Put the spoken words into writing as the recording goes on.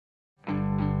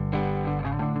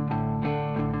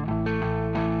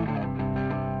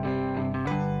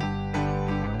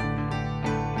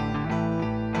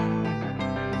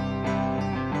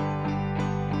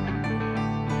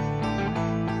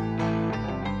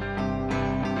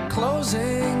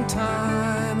Closing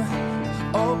time.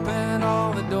 Open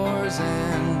all the doors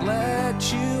and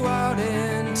let you out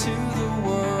into the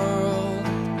world.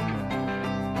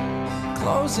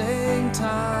 Closing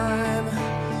time.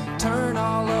 Turn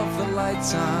all of the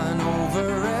lights on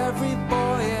over every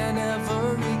boy and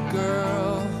every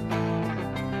girl.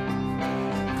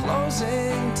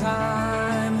 Closing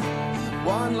time.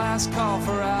 One last call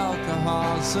for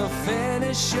alcohol, so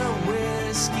finish your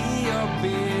whiskey or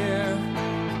beer.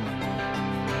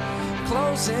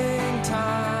 Closing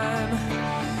time.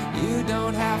 You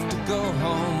don't have to go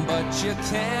home, but you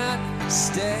can't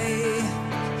stay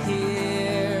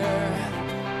here.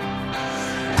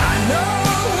 I know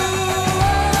who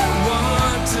I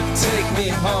want to take me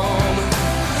home.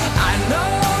 I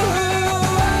know who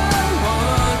I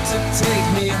want to take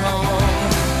me home.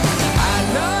 I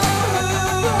know who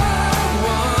I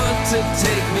want to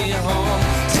take me home.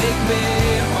 Take me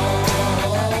home.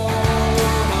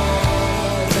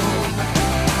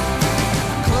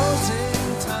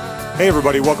 Hey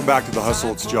everybody, welcome back to The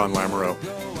Hustle. It's John Lamoureux.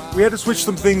 We had to switch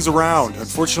some things around.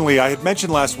 Unfortunately, I had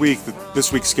mentioned last week that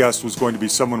this week's guest was going to be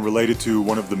someone related to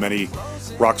one of the many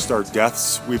rock star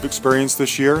deaths we've experienced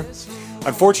this year.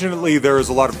 Unfortunately, there is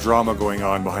a lot of drama going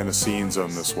on behind the scenes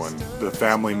on this one. The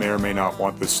family may or may not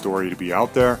want this story to be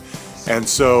out there, and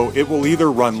so it will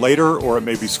either run later or it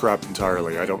may be scrapped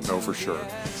entirely. I don't know for sure.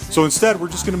 So instead, we're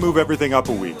just going to move everything up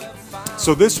a week.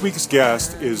 So this week's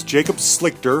guest is Jacob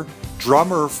Slichter,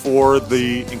 drummer for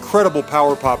the incredible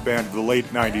power pop band of the late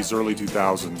 90s, early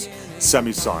 2000s,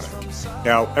 Semisonic.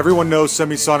 Now, everyone knows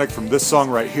Semisonic from this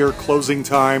song right here, Closing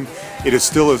Time. It is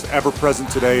still as ever present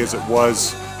today as it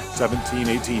was 17,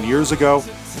 18 years ago.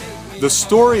 The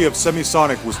story of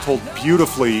Semisonic was told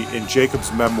beautifully in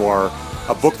Jacob's memoir,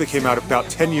 a book that came out about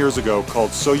 10 years ago called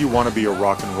So You Want to Be a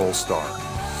Rock and Roll Star.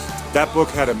 That book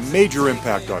had a major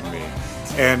impact on me,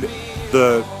 and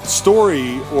the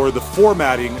story or the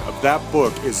formatting of that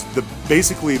book is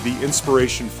basically the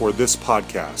inspiration for this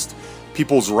podcast.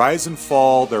 People's rise and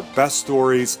fall, their best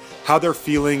stories, how they're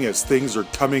feeling as things are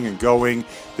coming and going,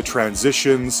 the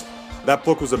transitions. That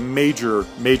book was a major,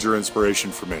 major inspiration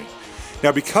for me.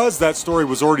 Now, because that story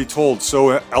was already told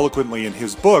so eloquently in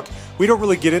his book, we don't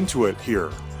really get into it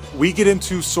here. We get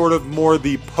into sort of more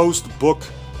the post-book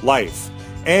life.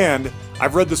 And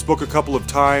I've read this book a couple of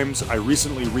times. I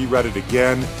recently reread it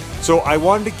again. So I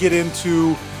wanted to get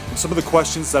into some of the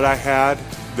questions that I had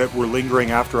that were lingering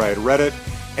after I had read it.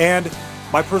 And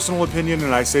my personal opinion,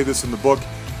 and I say this in the book,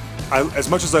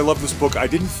 as much as I love this book, I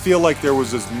didn't feel like there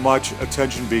was as much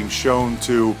attention being shown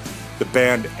to the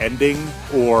band ending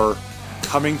or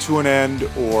coming to an end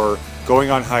or going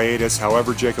on hiatus,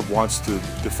 however Jacob wants to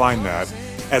define that,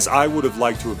 as I would have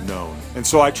liked to have known. And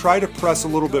so I try to press a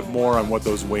little bit more on what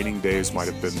those waning days might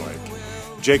have been like.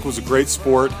 Jake was a great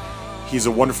sport. He's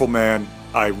a wonderful man.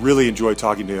 I really enjoyed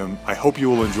talking to him. I hope you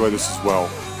will enjoy this as well.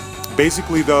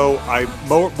 Basically, though,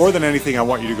 more than anything, I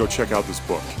want you to go check out this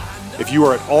book. If you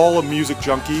are at all a music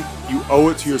junkie, you owe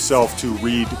it to yourself to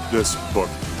read this book.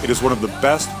 It is one of the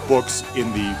best books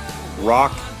in the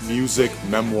rock music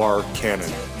memoir canon,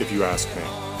 if you ask me.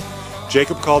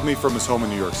 Jacob called me from his home in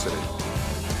New York City.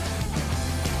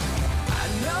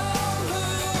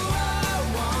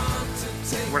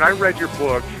 When I read your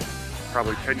book,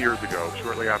 probably 10 years ago,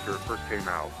 shortly after it first came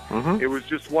out, It was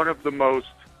just one of the most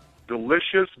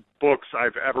delicious books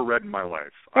I've ever read in my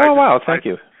life. Wow, thank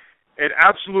you. It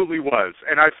absolutely was.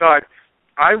 And I thought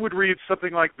I would read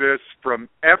something like this from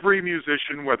every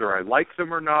musician, whether I like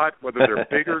them or not, whether they're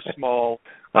big or small.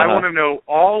 I want to know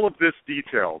all of this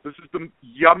detail. This is the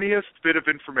yummiest bit of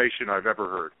information I've ever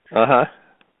heard.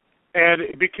 And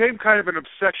it became kind of an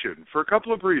obsession for a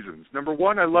couple of reasons. Number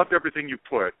one, I loved everything you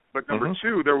put. But number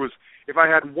two, if I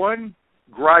had one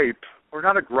gripe, or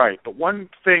not a gripe, but one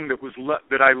thing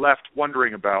that I left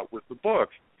wondering about with the book,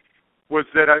 was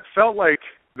that I felt like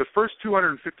the first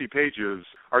 250 pages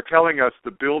are telling us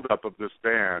the build-up of this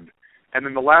band, and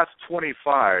then the last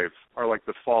 25 are like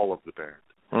the fall of the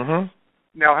band.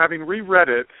 Now, having reread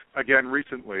it again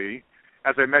recently,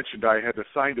 as I mentioned, I had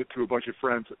assigned it to a bunch of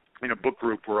friends in a book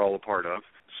group we're all a part of.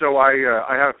 So I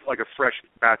have like a fresh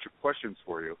batch of questions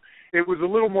for you. It was a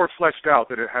little more fleshed out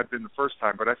than it had been the first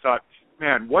time, but I thought,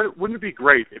 man, wouldn't it be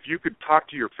great if you could talk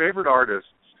to your favorite artists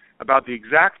about the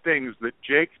exact things that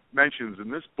Jake mentions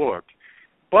in this book,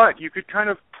 but you could kind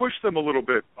of push them a little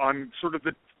bit on sort of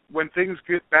when things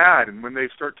get bad and when they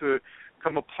start to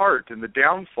come apart and the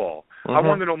downfall. I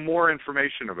want to know more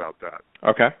information about that.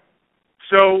 Okay.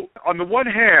 So, on the one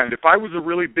hand, if I was a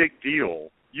really big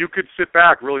deal, you could sit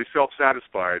back really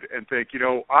self-satisfied and think,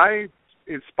 I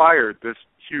inspired this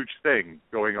huge thing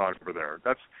going on over there.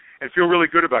 And feel really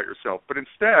good about yourself. But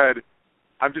instead,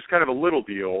 I'm just kind of a little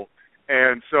deal.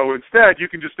 And so instead, you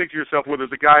can just think to yourself, well,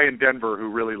 there's a guy in Denver who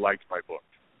really liked my book.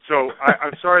 So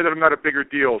I'm sorry that I'm not a bigger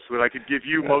deal, so that I could give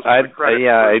you most of the credit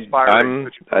for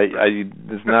inspiring.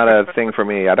 It's not a thing for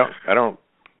me. I don't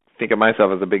think of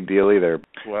myself as a big deal either.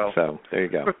 Well, so there you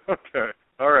go. Okay,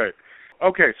 all right.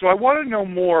 Okay, so I want to know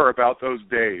more about those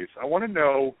days. I want to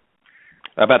know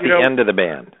about the end of the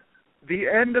band. The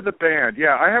end of the band,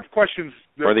 yeah. I have questions.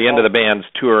 Or the end of the band's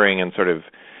touring and sort of,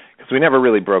 because we never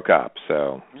really broke up,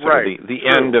 so right. The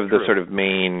end of the sort of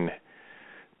main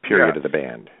period of the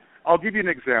band. I'll give you an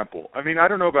example. I mean, I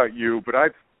don't know about you, but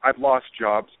I've lost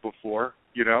jobs before,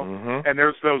 you know, and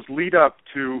there's those lead up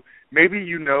to maybe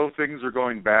things are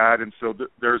going bad, and so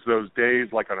there's those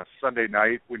days like on a Sunday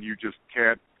night when you just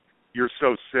can't. You're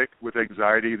so sick with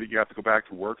anxiety that you have to go back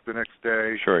to work the next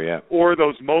day. Sure, yeah. Or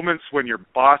those moments when your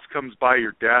boss comes by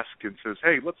your desk and says,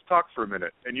 hey, let's talk for a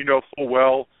minute. And you know full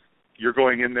well you're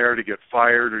going in there to get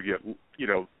fired or get,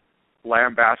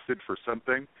 lambasted for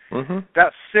something. Mm-hmm.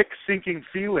 That sick, sinking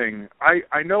feeling,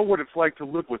 I know what it's like to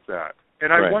live with that.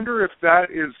 And I wonder if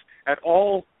that is at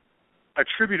all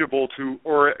attributable to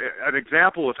or an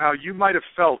example of how you might have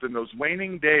felt in those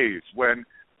waning days when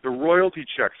the royalty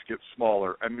checks get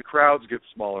smaller and the crowds get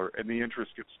smaller and the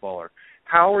interest gets smaller.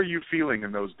 How are you feeling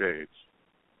in those days?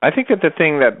 I think that the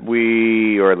thing that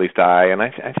we, or at least I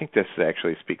think this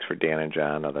actually speaks for Dan and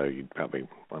John, although you'd probably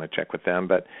want to check with them,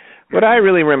 but what I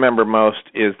really remember most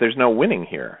is there's no winning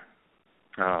here.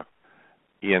 I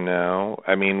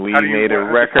mean, we made a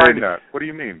record. That? What do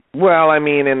you mean? Well, I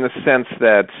mean, in the sense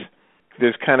that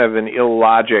there's kind of an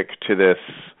illogic to this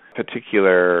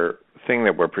particular thing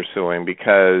that we're pursuing,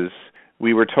 because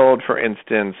we were told, for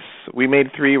instance, we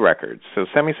made 3 records. So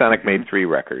Semisonic made 3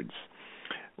 records.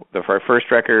 Our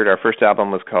first album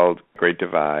was called Great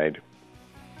Divide.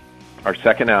 Our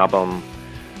second album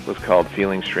was called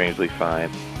Feeling Strangely Fine.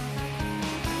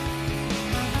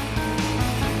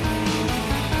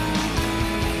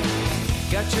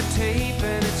 Got your tape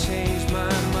and it changed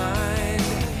my mind.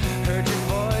 Heard your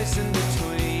voice in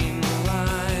between the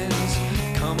lines.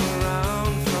 Come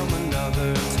around from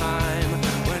another time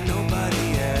where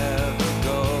nobody ever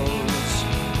goes.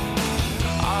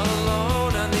 All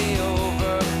alone on the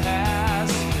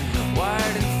overpass,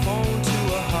 wired and phone to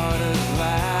a heart of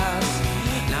glass.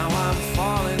 Now I'm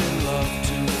falling in love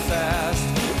too fast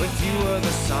with you are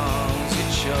the songs you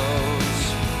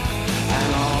chose.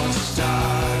 And all the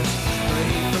stars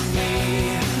pray for me,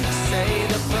 say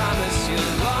the promise you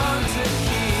long to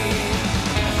keep.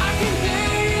 I can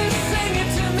hear you sing it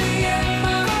to me in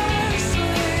my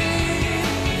sleep.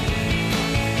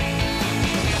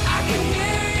 I can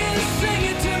hear you sing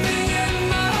it to me in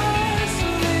my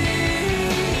sleep.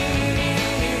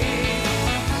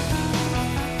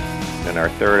 And our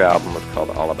third album was called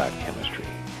All About Chemistry.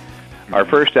 Our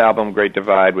first album, Great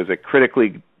Divide, was a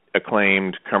critically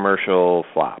acclaimed commercial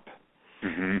flop.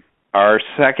 Mm-hmm. Our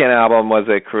second album was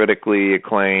a critically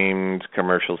acclaimed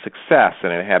commercial success,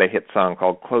 and it had a hit song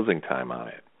called Closing Time on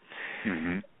it.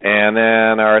 Mm-hmm. And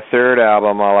then our third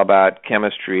album, All About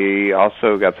Chemistry,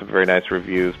 also got some very nice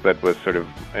reviews, but was sort of,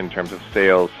 in terms of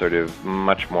sales, sort of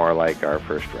much more like our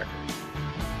first record.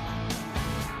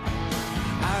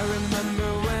 I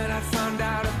remember when I found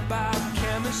out about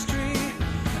chemistry.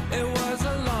 It was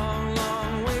a long,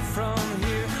 long way from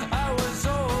here. I was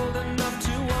old enough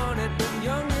to want it, but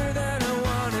younger than I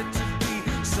wanted to be.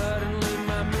 Suddenly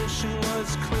my mission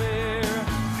was clear.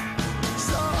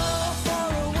 So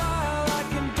for a while I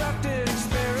conducted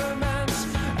experiments,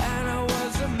 and I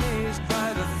was amazed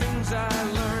by the things I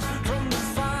learned from the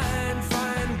fine,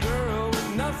 fine girl with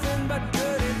nothing but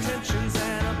good intentions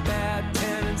and a bad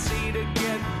tendency to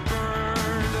get burned.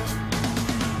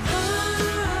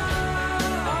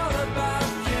 All about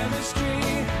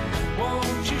chemistry.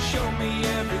 Won't you show me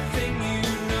everything you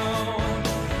know?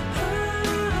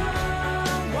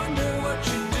 Wonder what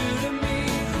you do to me.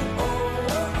 Oh,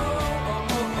 oh,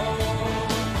 oh, oh,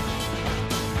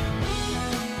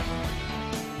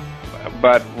 oh.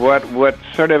 But what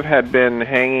sort of had been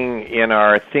hanging in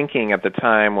our thinking at the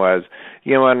time was,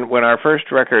 when our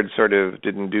first record sort of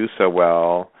didn't do so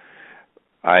well,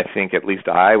 I think at least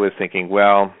I was thinking,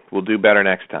 well, we'll do better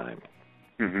next time.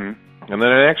 Mm-hmm. And then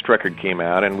our next record came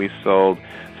out, and we sold.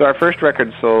 So our first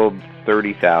record sold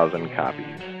 30,000 copies.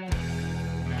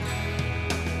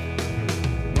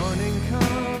 Morning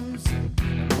comes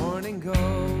and morning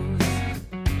goes.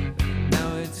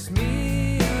 Now it's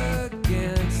me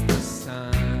against the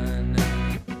sun.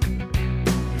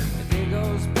 The day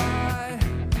goes by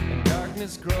and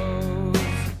darkness grows,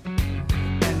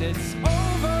 and it's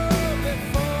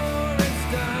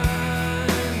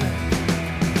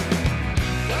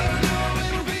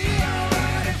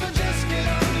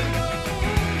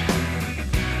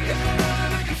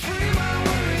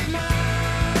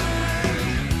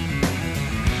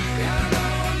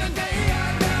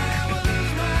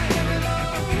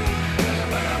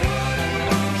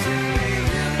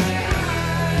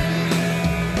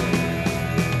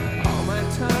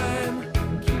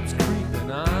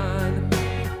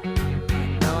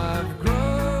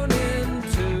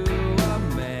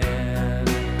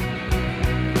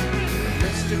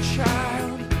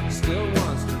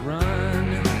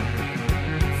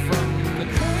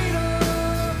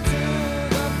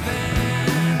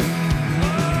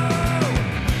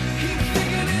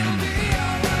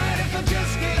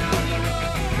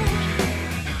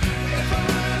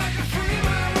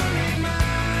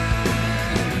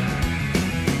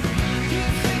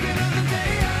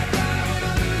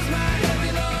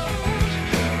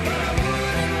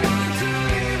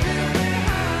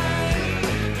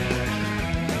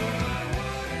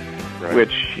Right.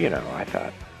 which, I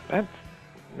thought, that's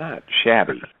not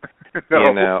shabby.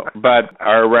 No. But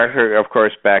our record, of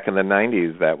course, back in the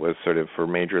 90s, that was sort of for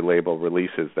major label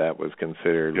releases, that was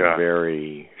considered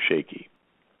very shaky.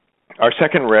 Our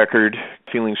second record,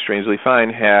 Feeling Strangely Fine,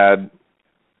 had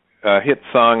a hit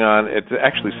song on it,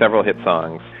 actually several hit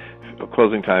songs,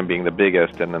 Closing Time being the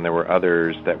biggest, and then there were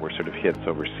others that were sort of hits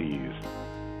overseas.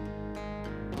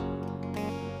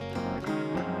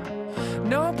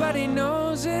 Nobody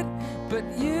knows it, but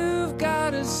you've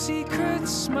got a secret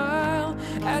smile,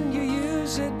 and you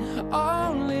use it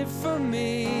only for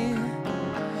me.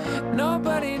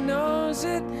 Nobody knows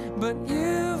it, but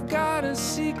you've got a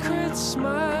secret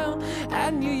smile,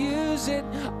 and you use it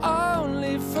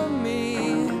only for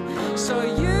me. So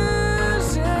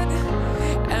use it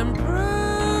and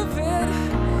prove it.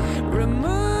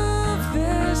 Remove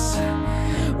this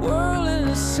whirling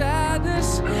of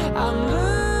sadness. I'm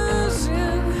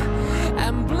losing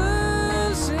and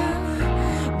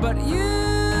bluesing, but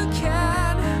you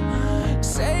can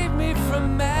save me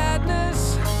from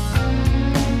madness.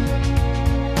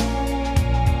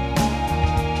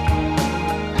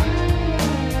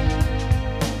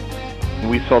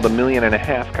 We sold 1.5 million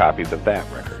copies of that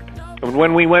record.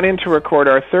 When we went in to record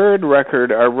our third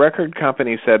record, our record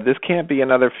company said, this can't be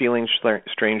another Feeling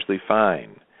Strangely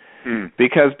Fine.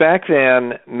 Because back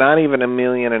then, not even 1.5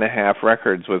 million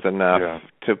records was enough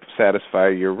to satisfy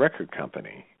your record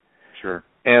company. Sure.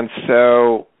 And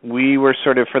so we were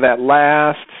sort of, for the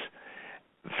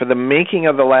making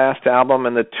of the last album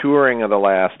and the touring of the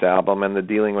last album and the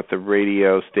dealing with the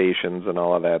radio stations and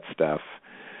all of that stuff,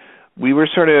 we were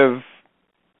sort of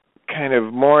kind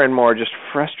of more and more just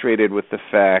frustrated with the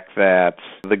fact that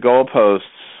the goalposts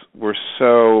were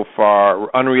so far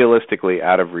unrealistically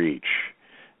out of reach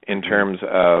in terms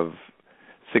of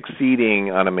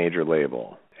succeeding on a major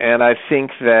label. And I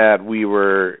think that we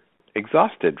were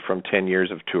exhausted from 10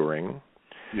 years of touring.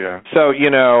 Yeah. So,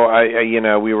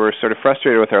 we were sort of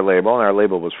frustrated with our label, and our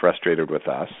label was frustrated with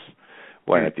us.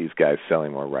 Why aren't these guys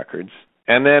selling more records?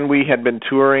 And then we had been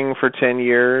touring for 10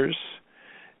 years,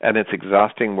 and it's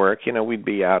exhausting work. We'd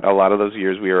be out, a lot of those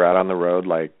years we were out on the road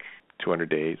like 200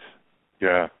 days.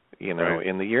 Yeah. In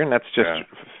the year, and that's just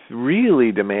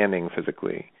really demanding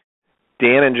physically.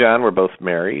 Dan and John were both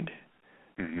married.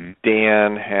 Mm-hmm.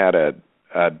 Dan had a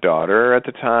daughter at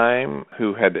the time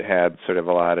who had sort of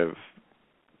a lot of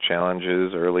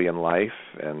challenges early in life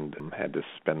and had to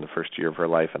spend the first year of her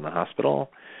life in the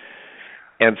hospital.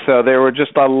 And so there were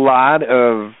just a lot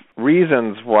of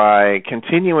reasons why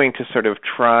continuing to sort of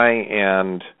try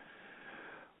and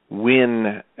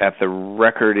win at the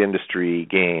record industry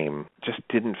game just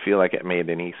didn't feel like it made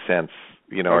any sense,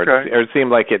 or it seemed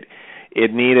like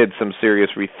it needed some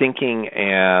serious rethinking,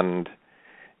 and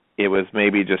it was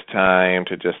maybe just time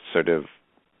to just sort of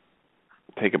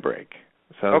take a break.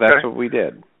 So that's what we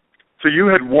did. So you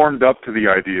had warmed up to the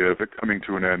idea of it coming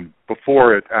to an end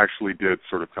before it actually did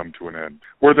sort of come to an end.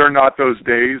 Were there not those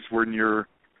days when you're...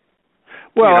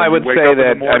 Well, I would say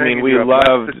that, we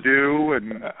loved... to do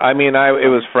and... it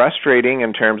was frustrating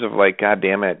in terms of like, God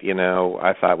damn it,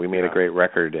 I thought we made a great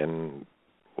record and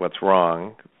what's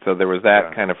wrong? So there was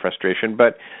that kind of frustration.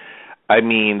 But,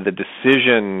 the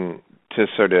decision to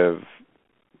sort of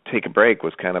take a break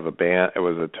was kind of it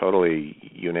was a totally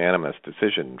unanimous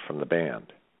decision from the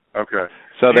band. Okay.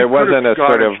 So there wasn't a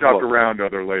sort of... shop around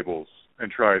other labels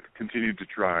and continued to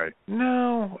try.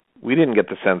 No, we didn't get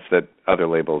the sense that other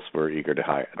labels were eager to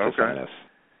sign us.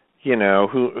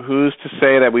 Who's to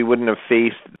say that we wouldn't have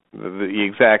faced the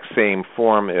exact same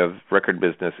form of record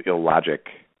business illogic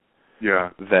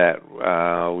that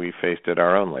we faced at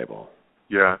our own label.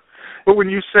 Yeah. But when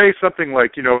you say something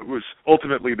like, it was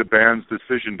ultimately the band's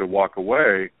decision to walk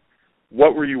away,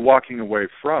 what were you walking away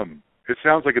from? It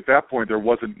sounds like at that point there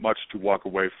wasn't much to walk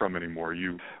away from anymore.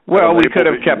 We could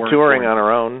have kept touring on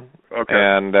our own,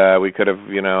 and we could have,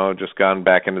 just gone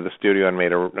back into the studio and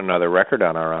made another record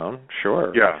on our own.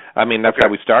 Sure. Yeah. That's how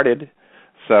we started.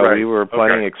 So we were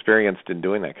plenty experienced in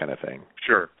doing that kind of thing.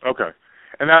 Sure. Okay.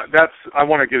 And that's I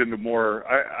want to get into more.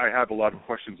 I have a lot of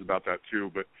questions about that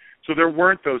too. But so there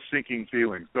weren't those sinking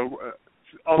feelings. So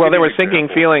there were sinking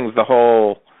feelings the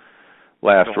whole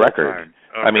last record.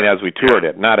 As we toured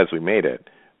it, not as we made it,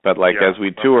 but as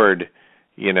we toured,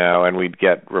 and we'd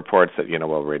get reports that,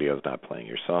 radio's not playing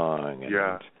your song. And,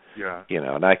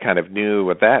 and I kind of knew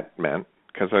what that meant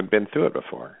because I'd been through it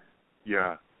before.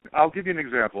 Yeah. I'll give you an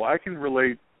example. I can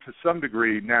relate to some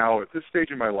degree now at this stage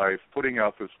in my life, putting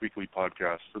out this weekly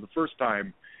podcast. For the first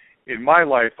time in my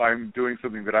life, I'm doing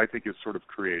something that I think is sort of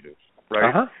creative, right?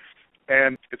 Uh-huh.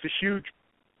 And it's a huge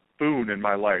boon in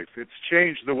my life. It's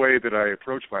changed the way that I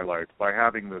approach my life by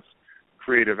having this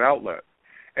creative outlet.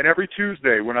 And every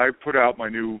Tuesday when I put out my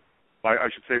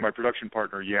production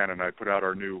partner, Yan, and I put out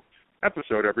our new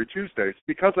episode every Tuesday, it's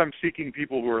because I'm seeking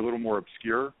people who are a little more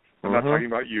obscure. I'm not talking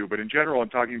about you, but in general, I'm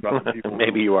talking about the people.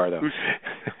 Maybe you are, though.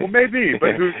 Well, maybe,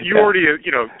 but who you already,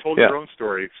 told your own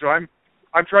story. So I'm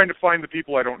trying to find the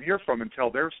people I don't hear from and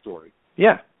tell their story.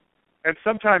 Yeah. And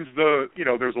sometimes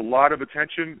there's a lot of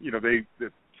attention.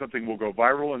 Something will go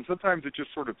viral, and sometimes it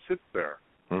just sort of sits there.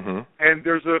 Mm-hmm. And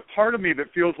there's a part of me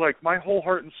that feels like my whole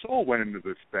heart and soul went into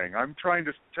this thing. I'm trying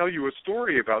to tell you a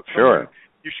story about someone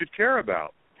you should care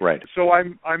about. Right. So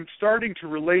I'm starting to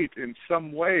relate in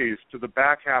some ways to the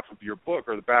back half of your book,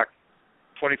 or the back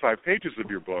 25 pages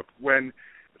of your book, when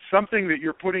something that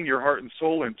you're putting your heart and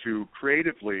soul into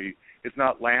creatively is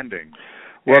not landing.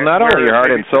 Well, not only your heart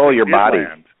and soul, your body.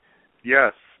 Land.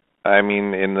 Yes. I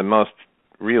mean, in the most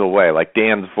real way. Like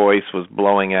Dan's voice was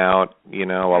blowing out, a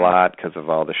lot because of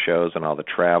all the shows and all the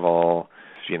travel.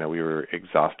 We were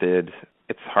exhausted.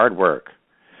 It's hard work.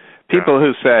 People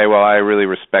who say, well, I really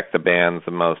respect the bands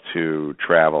the most who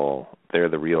travel. They're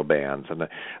the real bands. And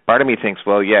part of me thinks,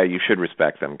 well, yeah, you should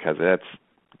respect them because that's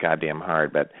goddamn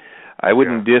hard. But I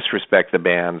wouldn't disrespect the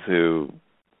bands who,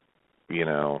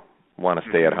 want to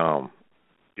stay at home.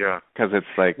 Yeah. Because it's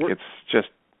like,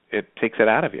 it takes it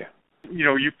out of you.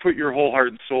 You put your whole heart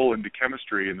and soul into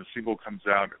chemistry, and the single comes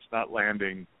out, and it's not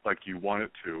landing like you want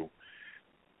it to.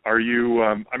 Are you?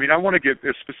 I want to get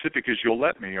as specific as you'll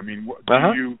let me.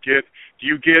 Do you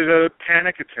get a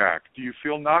panic attack? Do you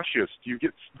feel nauseous? Do you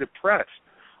get depressed?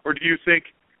 Or do you think,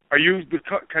 are you the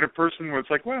kind of person where it's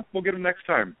like, well, we'll get them next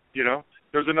time?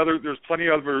 There's plenty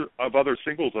of other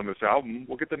singles on this album.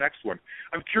 We'll get the next one.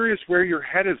 I'm curious where your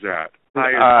head is at.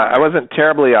 I wasn't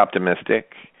terribly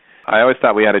optimistic. I always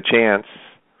thought we had a chance.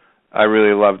 I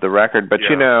really loved the record, but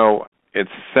it's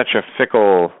such a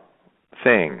fickle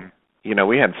thing. Mm-hmm.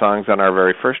 We had songs on our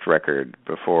very first record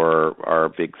before our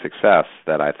big success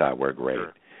that I thought were great,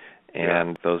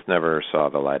 and those never saw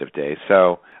the light of day.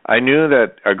 So I knew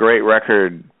that a great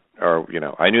record, or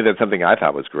I knew that something I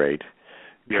thought was great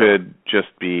could just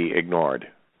be ignored,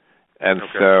 and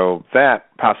so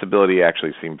that possibility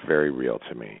actually seemed very real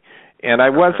to me. And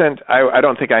I wasn't. I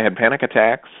don't think I had panic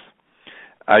attacks.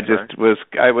 I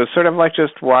was sort of like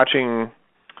just watching.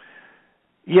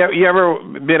 You ever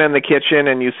been in the kitchen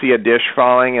and you see a dish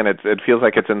falling and it feels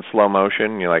like it's in slow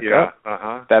motion? You're like,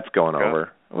 that's going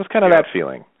over. It was kind of that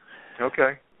feeling.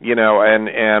 Okay.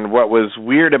 And what was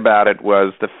weird about it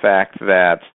was the fact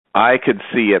that I could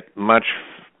see it much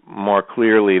more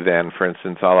clearly than, for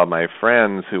instance, all of my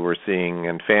friends who were seeing,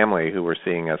 and family who were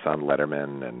seeing us on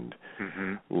Letterman and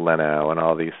Leno and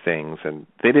all these things, and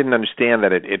they didn't understand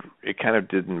that it kind of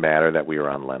didn't matter that we were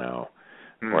on Leno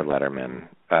or Letterman.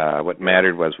 What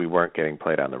mattered was we weren't getting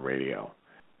played on the radio.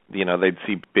 They'd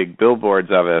see big billboards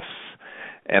of us,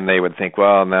 and they would think,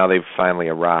 well, now they've finally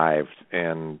arrived,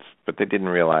 but they didn't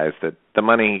realize that the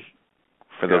money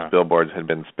for those billboards had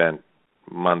been spent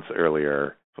months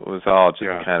earlier. It was all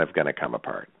just kind of going to come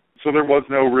apart. So there was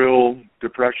no real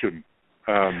depression.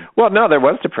 Well, no, there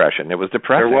was depression. It was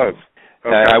depressing. There was.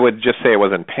 Okay. I would just say it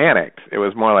wasn't panicked. It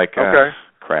was more like,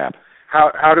 crap.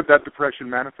 How did that depression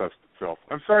manifest itself?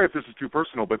 I'm sorry if this is too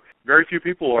personal, but very few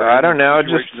people are. I don't know.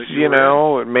 Just,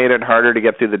 it made it harder to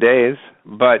get through the days.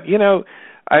 But,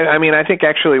 I think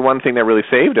actually one thing that really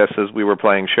saved us is we were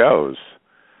playing shows.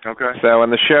 Okay. So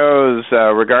in the shows,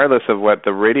 regardless of what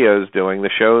the radio is doing, the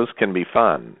shows can be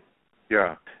fun.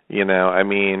 Yeah.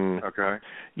 Okay.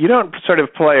 You don't sort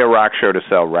of play a rock show to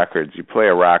sell records. You play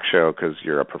a rock show because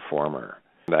you're a performer.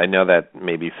 I know that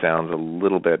maybe sounds a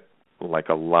little bit like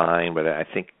a line, but I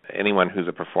think anyone who's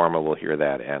a performer will hear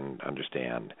that and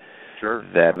understand. Sure.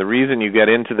 That the reason you get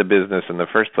into the business in the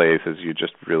first place is you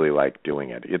just really like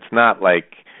doing it. It's not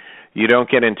like you don't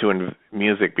get into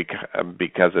music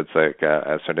because it's like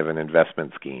a sort of an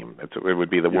investment scheme. It would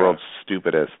be the world's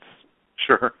stupidest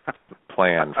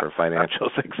plan for financial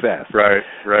success. Right.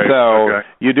 So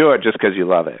you do it just because you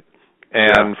love it.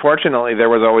 And fortunately, there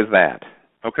was always that.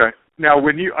 Okay. Now,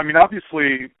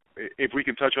 obviously, if we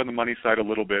can touch on the money side a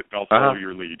little bit, I'll follow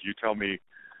your lead. You tell me,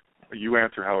 you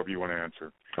answer however you want to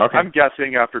answer. Okay. I'm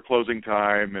guessing after closing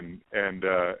time and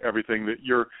everything that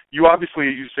you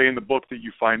say in the book that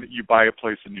you find that you buy a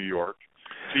place in New York.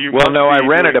 So I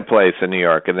rented a place in New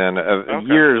York, and then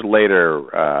years later,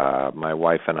 my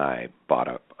wife and I bought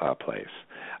a place.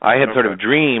 I had sort of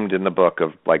dreamed in the book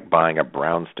of like buying a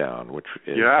brownstone, which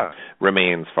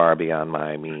remains far beyond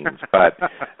my means. But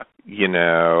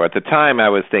at the time I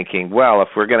was thinking, well, if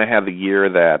we're going to have the year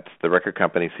that the record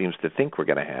company seems to think we're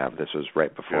going to have, this was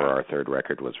right before our third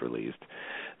record was released,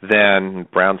 then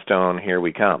brownstone, here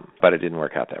we come. But it didn't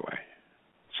work out that way.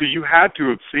 So you had to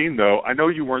have seen, though, I know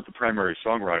you weren't the primary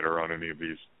songwriter on any of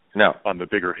these, No. on the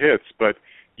bigger hits, but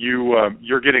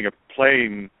you're getting a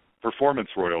playing performance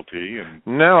royalty. And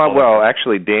No, well,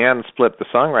 actually, Dan split the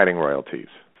songwriting royalties.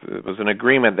 It was an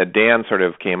agreement that Dan sort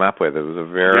of came up with. It was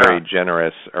a very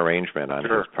generous arrangement on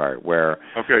his part, where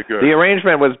okay, good. The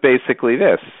arrangement was basically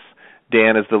this.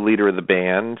 Dan is the leader of the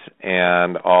band,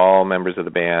 and all members of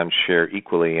the band share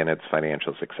equally in its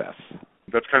financial success.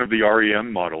 That's kind of the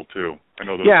REM model, too. I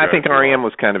know those I guys think REM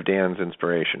was kind of Dan's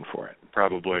inspiration for it.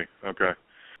 Probably. Okay.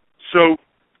 So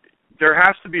there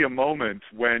has to be a moment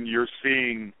when you're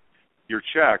seeing your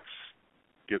checks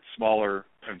get smaller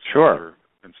and smaller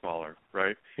and smaller,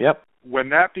 right? Yep. When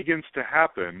that begins to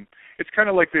happen, it's kind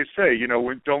of like they say,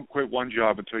 don't quit one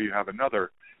job until you have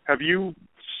another. Have you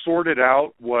sorted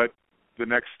out what the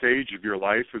next stage of your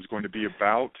life is going to be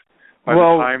about by the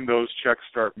time those checks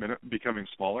start becoming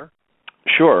smaller?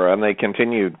 Sure, and they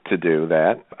continue to do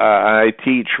that. I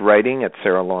teach writing at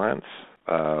Sarah Lawrence,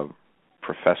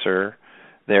 professor.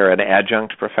 They're an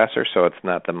adjunct professor, so it's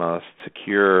not the most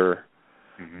secure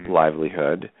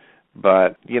livelihood.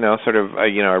 But,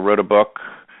 I wrote a book.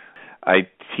 I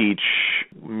teach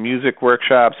music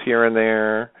workshops here and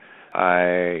there.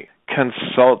 I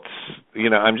consult,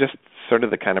 I'm just sort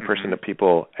of the kind of person that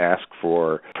people ask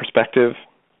for perspective.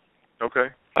 Okay.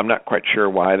 I'm not quite sure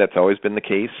why that's always been the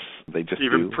case. They just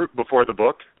even before the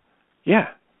book? Yeah.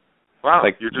 Wow.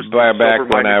 Like you're just back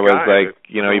when I was guy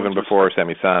even before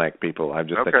Semisonic people, I'm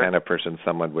just the kind of person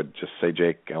someone would just say,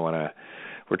 Jake,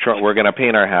 we're going to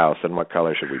paint our house, and what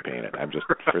color should we paint it? I'm just,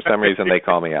 for some reason, they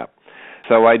call me up.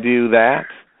 So I do that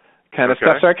kind of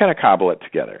stuff, so I kind of cobble it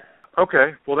together.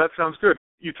 Okay. Well, that sounds good.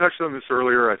 You touched on this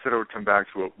earlier. I said I would come back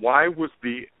to it. Why was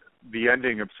the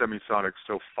ending of Semisonic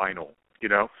so final?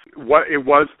 What it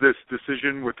was, this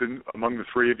decision among the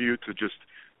three of you to just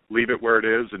leave it where it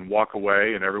is and walk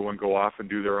away and everyone go off and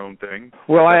do their own thing?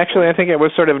 Well, I think it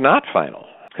was sort of not final,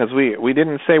 because we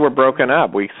didn't say we're broken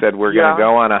up. We said we're going to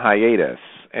go on a hiatus.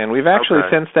 And we've actually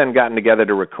since then gotten together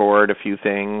to record a few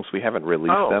things. We haven't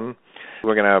released them.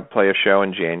 We're going to play a show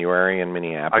in January in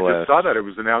Minneapolis. I just saw that. It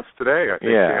was announced today. I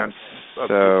think Dan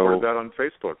reported that on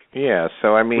Facebook. Yeah,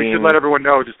 so I mean... We should let everyone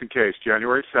know, just in case.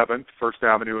 January 7th, First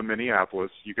Avenue in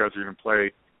Minneapolis. You guys are going to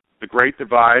play The Great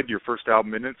Divide, your first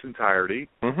album in its entirety,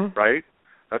 right?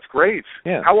 That's great.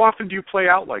 Yeah. How often do you play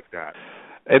out like that?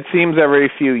 It seems every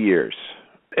few years.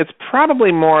 It's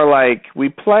probably more like we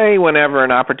play whenever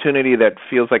an opportunity that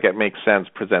feels like it makes sense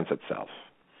presents itself.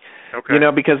 Okay.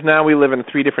 Because now we live in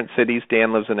 3 different cities.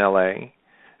 Dan lives in L.A.,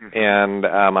 and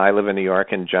I live in New York,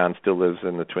 and John still lives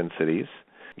in the Twin Cities.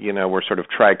 We're sort of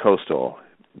tri-coastal,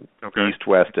 east,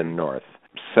 west, and north.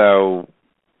 So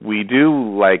we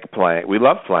do like playing. We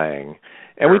love playing.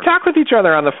 And we talk with each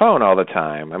other on the phone all the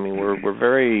time. I mean, we're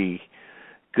very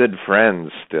good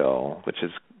friends still, which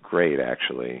is great,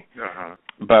 actually.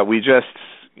 But we just...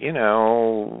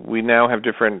 we now have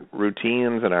different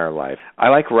routines in our life. I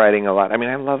like writing a lot. I mean,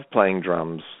 I love playing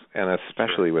drums, and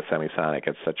especially with Semisonic,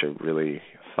 it's such a really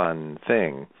fun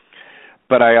thing.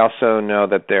 But I also know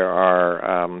that there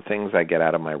are things I get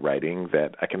out of my writing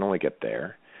that I can only get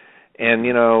there. And,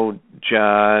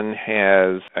 John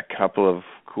has a couple of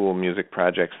cool music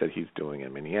projects that he's doing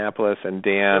in Minneapolis, and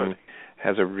Dan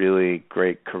has a really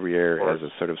great career as a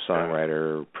sort of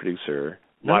songwriter, producer.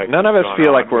 None of us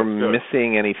feel like we're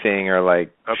missing anything or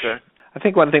like... Okay. I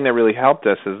think one thing that really helped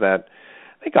us is that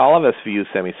I think all of us view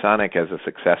Semisonic as a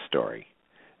success story,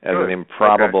 as an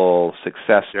improbable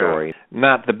success story,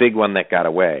 not the big one that got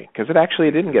away, because it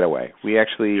actually didn't get away. We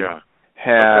actually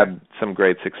had some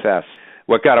great success.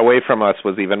 What got away from us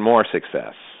was even more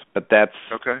success, but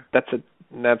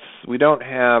we don't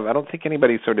have... I don't think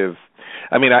anybody sort of...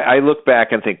 I mean, I look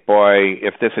back and think, boy,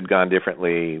 if this had gone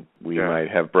differently, we might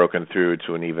have broken through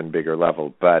to an even bigger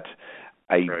level. But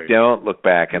I don't look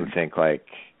back and think like,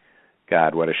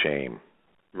 God, what a shame.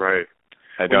 Right.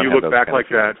 I don't. When you look back like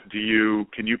that,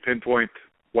 can you pinpoint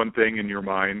one thing in your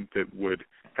mind that would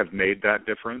have made that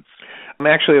difference?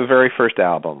 Actually, the very first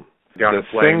album. The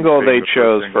single they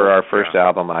chose for our first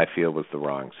album, I feel, was the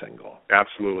wrong single.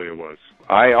 Absolutely, it was.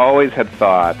 I always had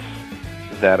thought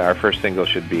that our first single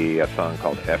should be a song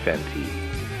called FNT.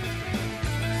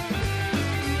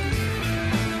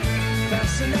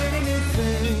 Fascinating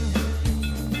thing,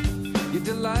 you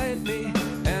delight me,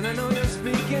 and I know you're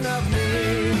speaking of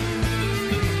me.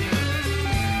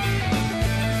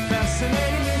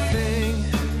 Fascinating thing,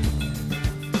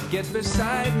 get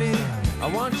beside me, I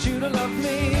want you to love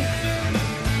me.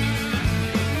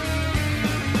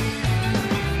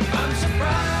 I'm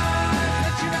surprised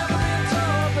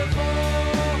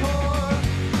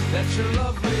that you're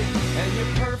lovely and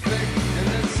you're perfect, and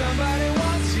that's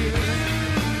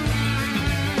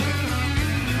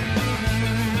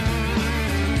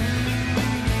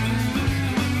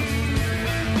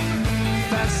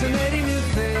Fascinating new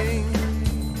thing.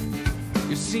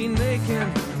 You're seen naked,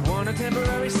 want a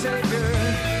temporary savior.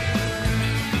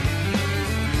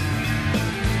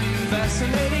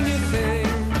 Fascinating new thing.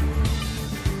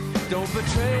 Don't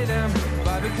betray them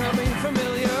by becoming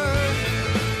familiar.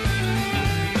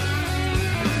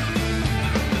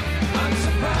 I'm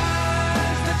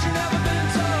surprised that you've never been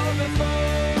told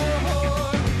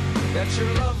before that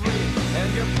you're lovely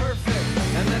and you're perfect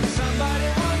and that somebody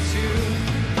wants you.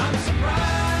 I'm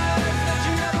surprised that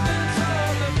you've never been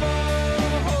told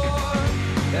before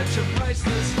that you're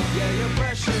priceless, yeah, you're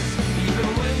precious, even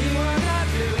when you are not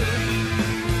new.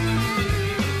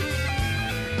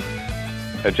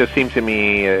 It just seemed to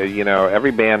me,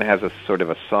 every band has a sort of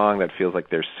a song that feels like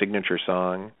their signature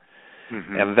song.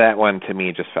 Mm-hmm. And that one, to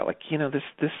me, just felt like,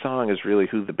 this song is really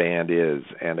who the band is,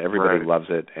 and everybody loves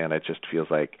it, and it just feels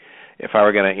like if I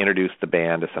were going to introduce the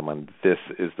band to someone, this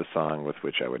is the song with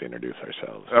which I would introduce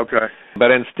ourselves. Okay.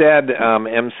 But instead,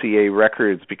 MCA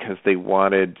Records, because they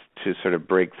wanted to sort of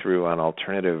break through on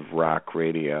alternative rock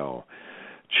radio,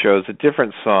 chose a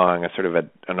different song, a sort of an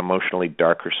emotionally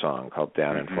darker song called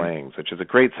Down in Flames, which is a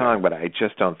great song, but I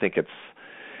just don't think it's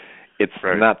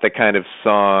not the kind of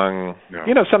song. No.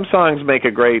 Some songs make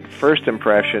a great first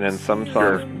impression, and some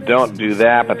songs don't do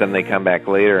that, but then they come back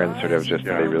later and sort of just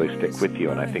they really stick with you.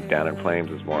 And I think Down in Flames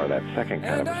is more of that second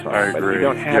kind of a song. I agree. But you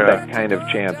don't have that kind of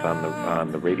chance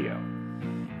on the radio.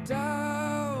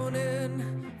 Down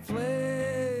in flames.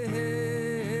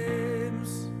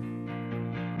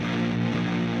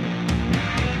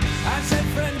 I said,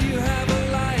 friend, you have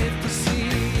a life to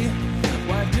see.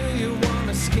 Why do you want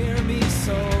to scare me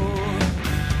so?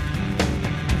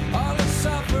 All the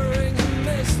suffering and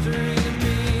mystery in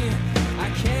me, I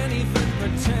can't even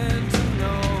pretend to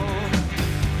know.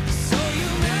 So you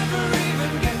never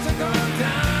even get to go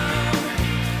down,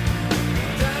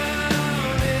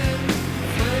 down in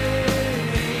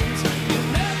flames. You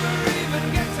never even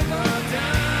get to go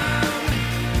down,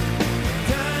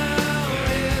 down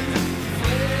in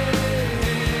flames.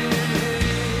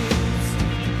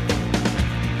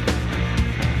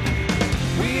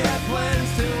 We had plans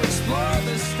to explore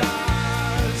the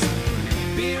stars,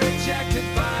 be rejected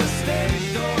by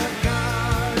stage door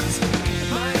guards.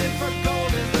 Mining for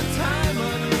gold is the time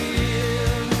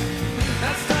unreal.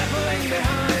 Not stifling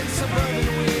behind suburban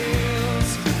wheels.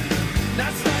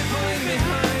 Not stifling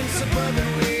behind suburban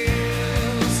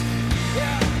wheels.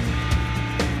 Yeah.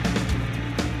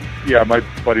 Yeah, my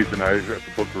buddies and I at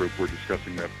the book group were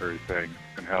discussing that very thing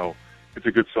and how it's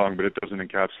a good song, but it doesn't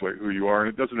encapsulate who you are, and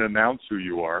it doesn't announce who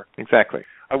you are. Exactly.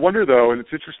 I wonder, though, and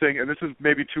it's interesting, and this is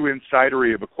maybe too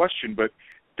insidery of a question, but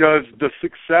does the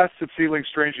success of Feeling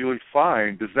Strangely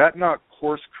Fine, does that not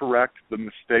course correct the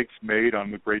mistakes made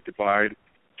on The Great Divide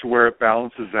to where it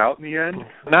balances out in the end?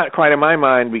 Not quite in my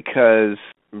mind, because,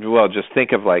 just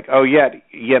think of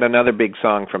yet another big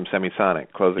song from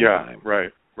Semisonic, Closing Time.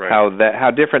 Right.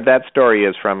 How different that story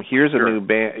is from here's a new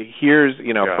band. Here's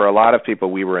for a lot of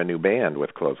people, we were a new band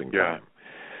with Closing Time.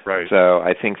 Right. So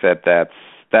I think that's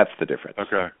the difference.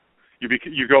 Okay.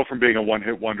 You go from being a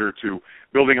one-hit wonder to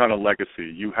building on a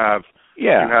legacy. You have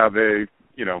a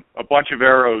bunch of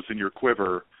arrows in your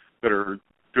quiver that are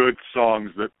good songs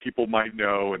that people might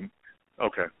know. And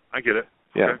okay, I get it.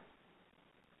 Yeah. Okay.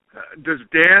 Does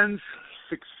Dan's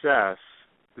success,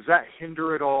 does that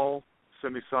hinder at all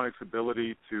Semisonic's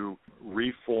ability to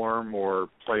reform or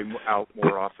play out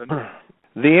more often?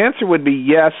 The answer would be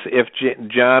yes if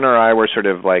John or I were sort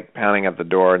of like pounding at the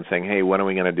door and saying, hey, when are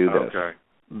we going to do this? Okay.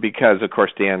 Because, of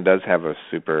course, Dan does have a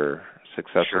super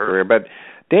successful career. But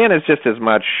Dan is just as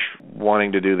much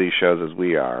wanting to do these shows as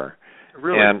we are.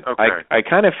 Really? And okay. I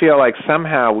kind of feel like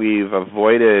somehow we've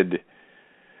avoided,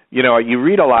 you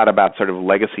read a lot about sort of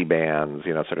legacy bands,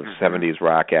 sort of 70s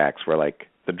rock acts where like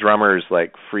the drummer's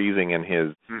like freezing in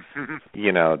his,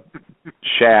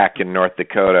 shack in North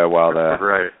Dakota while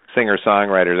the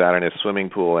singer-songwriter's out in his swimming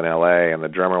pool in L.A. and the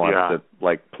drummer wants to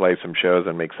like play some shows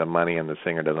and make some money and the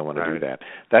singer doesn't want to do that.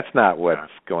 That's not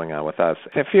what's going on with us.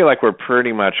 I feel like we're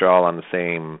pretty much all on the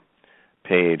same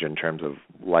page in terms of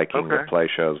liking to play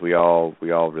shows. We all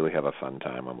really have a fun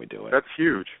time when we do it. That's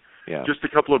huge. Yeah. Just a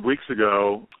couple of weeks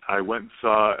ago, I went and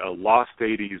saw a Lost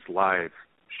 80s live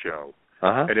show.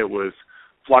 And it was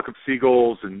Flock of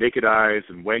Seagulls and Naked Eyes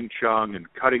and Wang Chung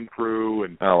and Cutting Crew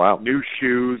and New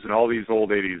Shoes and all these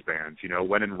old 80s bands,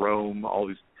 When in Rome, all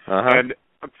these. And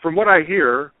from what I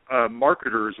hear,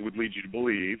 marketers would lead you to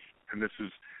believe, and this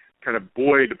is kind of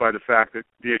buoyed by the fact that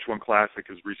VH1 Classic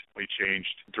has recently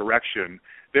changed direction,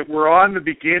 that we're on the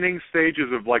beginning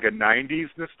stages of like a 90s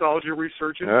nostalgia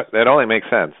resurgence. That only makes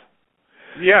sense.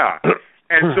 Yeah.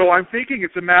 And so I'm thinking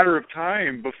it's a matter of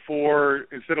time before,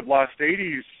 instead of Lost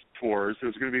 80s tours,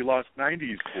 there's going to be Lost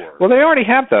 90s tours. Well, they already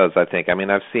have those, I think. I mean,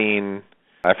 I've seen,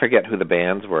 I forget who the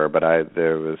bands were, but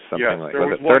there was something like,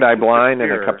 was it Third Eye Blind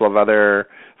and a couple of other,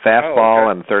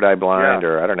 Fastball and Third Eye Blind,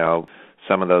 or I don't know,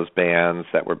 some of those bands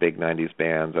that were big 90s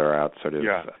bands are out sort of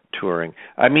touring.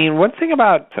 I mean, one thing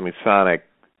about Semisonic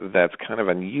that's kind of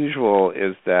unusual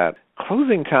is that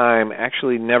Closing Time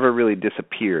actually never really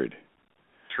disappeared.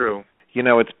 True. You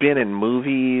know, it's been in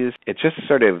movies. It just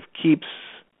sort of keeps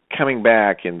coming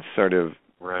back in sort of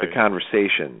the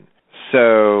conversation.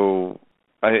 So,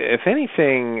 if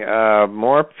anything,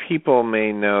 more people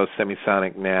may know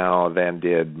Semisonic now than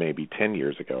did maybe 10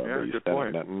 years ago. Yeah, good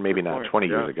point. Maybe not 20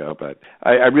 years ago, but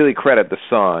I really credit the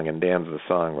song, and Dan's the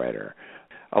songwriter.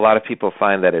 A lot of people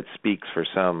find that it speaks for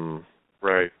some...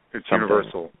 Right. It's something.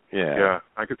 Universal. Yeah. Yeah,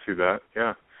 I could see that.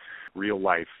 Yeah. Real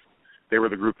Life. They were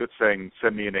the group that sang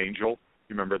Send Me an Angel.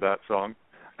 You remember that song?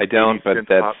 I don't, but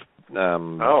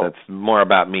that's more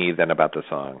about me than about the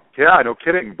song. Yeah, no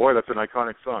kidding. Boy, that's an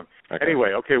iconic song. Okay.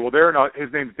 Anyway, well, his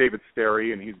name's David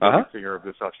Sterry, and he's the lead singer of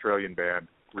this Australian band,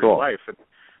 Real Life. And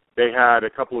they had a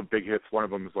couple of big hits. One of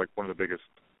them is like one of the biggest,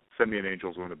 Send Me an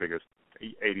Angel is one of the biggest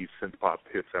 80s synth pop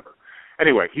hits ever.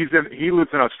 Anyway, he lives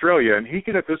in Australia, and he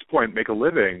can at this point make a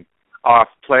living off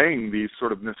playing these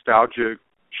sort of nostalgic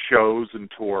shows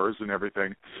and tours and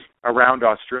everything around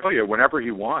Australia whenever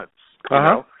he wants. You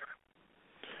know?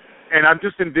 And I'm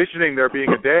just envisioning there being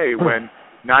a day when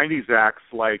 90s acts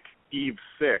like Eve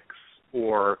 6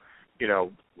 or, you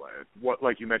know, what,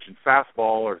 like you mentioned,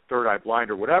 Fastball or Third Eye Blind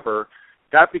or whatever,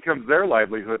 that becomes their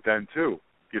livelihood then too,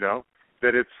 you know,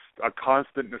 that it's a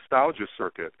constant nostalgia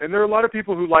circuit. And there are a lot of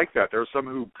people who like that. There are some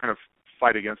who kind of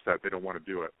fight against that. They don't want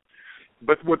to do it.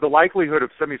 But with the likelihood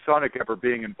of Semisonic ever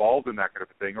being involved in that kind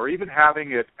of thing, or even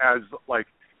having it as like,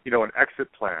 you know, an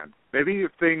exit plan, maybe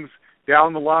if things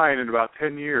down the line in about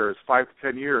 10 years, 5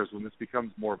 to 10 years, when this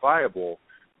becomes more viable,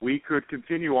 we could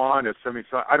continue on as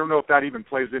Semisonic. I don't know if that even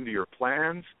plays into your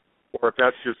plans, or if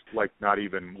that's just like not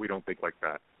even, we don't think like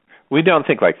that. We don't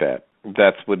think like that.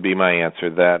 That would be my answer.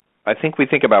 That I think we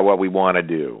think about what we want to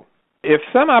do. If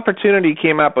some opportunity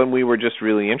came up and we were just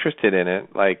really interested in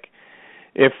it, like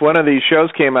if one of these shows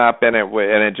came up and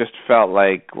it just felt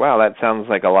like, wow, that sounds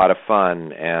like a lot of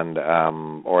fun, and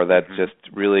or that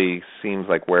just really seems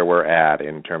like where we're at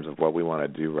in terms of what we want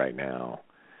to do right now.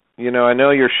 You know, I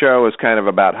know your show is kind of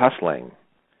about hustling,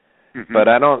 but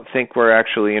I don't think we're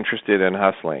actually interested in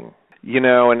hustling. You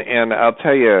know, and I'll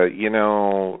tell you, you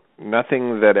know,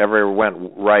 nothing that ever went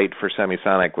right for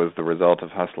Semisonic was the result of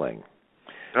hustling.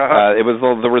 It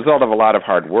was the result of a lot of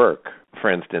hard work.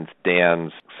 For instance,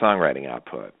 Dan's songwriting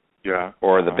output,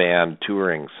 or the band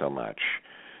touring so much.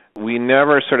 We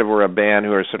never sort of were a band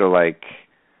who are sort of like,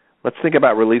 let's think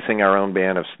about releasing our own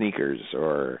band of sneakers,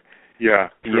 or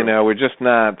you know, we're just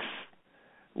not.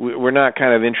 We're not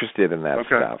kind of interested in that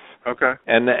stuff. Okay.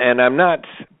 And I'm not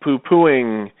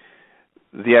poo-pooing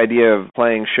the idea of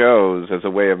playing shows as a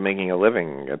way of making a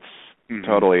living. It's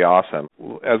totally awesome.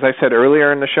 As I said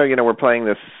earlier in the show, you know, we're playing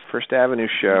this First Avenue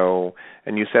show,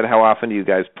 and you said, how often do you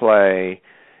guys play?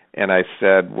 And I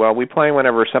said, well, we play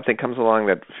whenever something comes along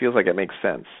that feels like it makes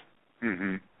sense.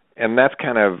 And that's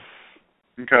kind of,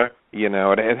 you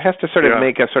know, it has to sort of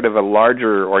make a sort of a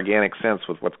larger organic sense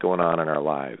with what's going on in our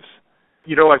lives.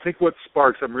 You know, I think what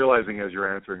sparks, I'm realizing as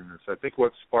you're answering this, I think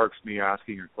what sparks me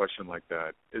asking a question like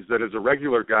that is that as a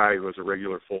regular guy who has a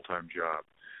regular full-time job,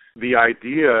 the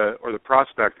idea or the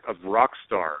prospect of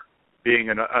Rockstar being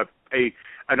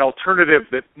an alternative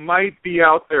that might be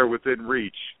out there within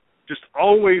reach just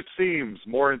always seems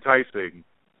more enticing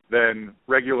than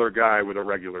regular guy with a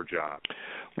regular job.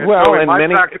 And well, so in my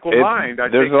many, practical mind, I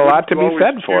there's think a lot to be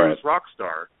said for it.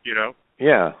 Rockstar, you know?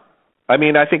 Yeah. I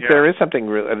mean, I think there is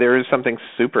something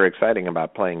super exciting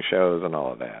about playing shows and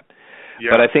all of that.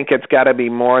 But I think it's got to be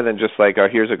more than just like, oh,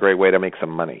 here's a great way to make some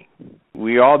money.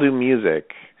 We all do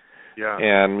music,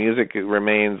 and music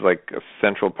remains like a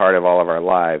central part of all of our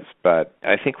lives. But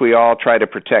I think we all try to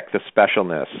protect the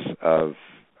specialness of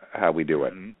how we do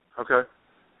it. Okay.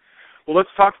 Well, let's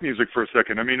talk music for a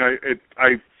second. I mean,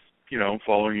 I you know,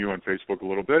 following you on Facebook a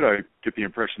little bit, I get the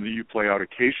impression that you play out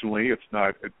occasionally. It's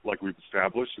not, like we've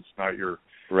established, it's not your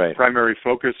primary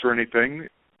focus or anything.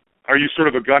 Are you sort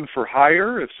of a gun for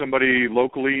hire if somebody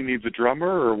locally needs a drummer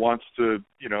or wants to,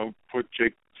 you know, put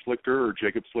Jacob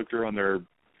Slichter on their...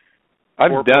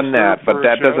 I've done that, but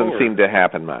that doesn't seem to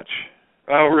happen much.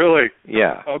 Oh, really?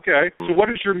 Yeah. Okay. So what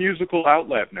is your musical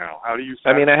outlet now? How do you...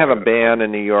 I mean, I have a band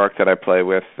in New York that I play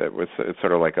with. It's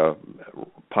sort of like a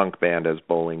punk band as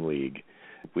bowling league.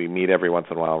 We meet every once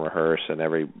in a while and rehearse, and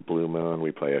every blue moon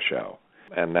we play a show.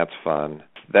 and that's fun.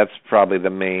 That's probably the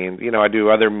main, I do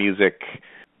other music,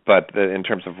 but in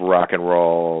terms of rock and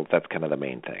roll, that's kind of the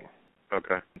main thing.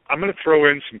 Okay. I'm going to throw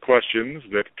in some questions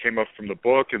that came up from the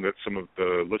book and that some of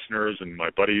the listeners and my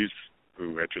buddies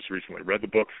who had just recently read the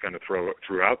book kind of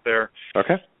threw out there.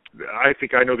 Okay. I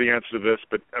think I know the answer to this,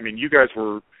 but, I mean, you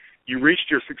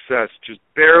reached your success just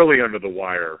barely under the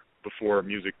wire before the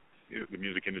music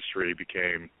industry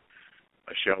became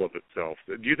a shell of itself.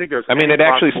 Do you think there's it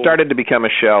actually started to become a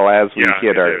shell as we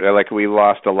hit we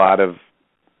lost a lot of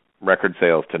record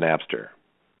sales to Napster.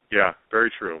 Yeah,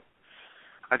 very true.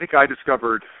 I think I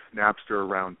discovered Napster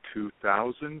around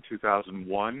 2000,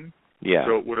 2001. Yeah.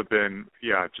 So it would have been,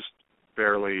 just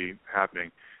barely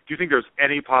happening. Do you think there's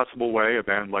any possible way a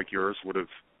band like yours would have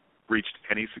reached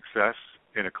any success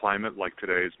in a climate like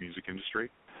today's music industry?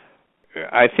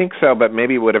 I think so, but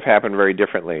maybe it would have happened very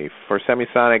differently. For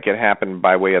Semisonic, it happened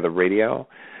by way of the radio,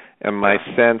 and my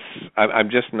sense, I'm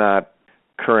just not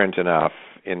current enough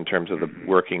in terms of the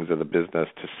workings of the business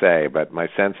to say, but my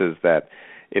sense is that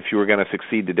if you were going to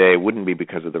succeed today, it wouldn't be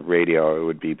because of the radio, it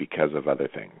would be because of other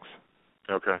things.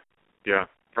 Okay. Yeah,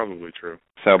 probably true.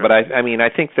 So, but I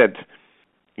think that,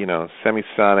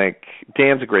 Semisonic,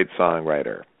 Dan's a great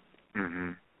songwriter.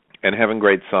 Mm-hmm. And having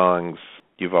great songs,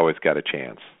 you've always got a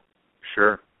chance.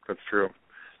 Sure, that's true.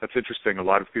 That's interesting. A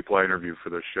lot of people I interview for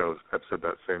this show have said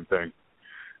that same thing.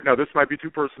 Now, this might be too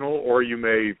personal, or you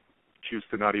may choose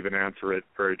to not even answer it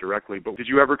very directly, but did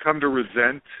you ever come to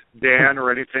resent Dan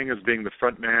or anything as being the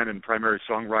front man and primary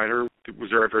songwriter? Was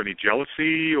there ever any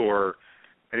jealousy or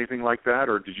anything like that,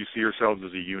 or did you see yourselves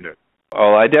as a unit?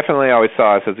 Oh, I definitely always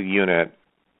saw us as a unit.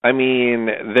 I mean,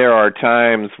 there are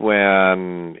times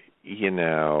when,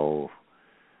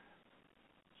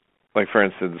 like for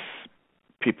instance,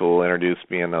 people will introduce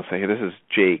me and they'll say, hey, this is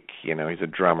Jake, he's a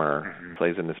drummer,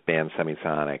 plays in this band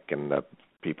Semisonic, and the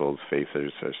people's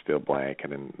faces are still blank,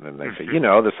 and then they say,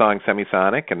 the song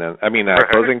Semisonic, and then,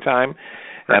 Closing Time,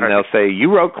 and they'll say,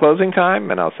 you wrote Closing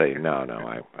Time? And I'll say, no,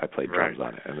 I played drums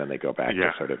on it, and then they go back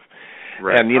to sort of,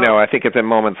 and, I think it's in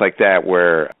moments like that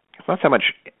where it's not so much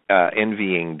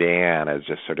envying Dan as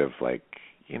just sort of like,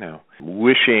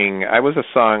 wishing, I was a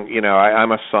song,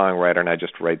 I'm a songwriter, and I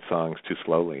just write songs too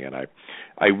slowly, and I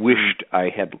wished I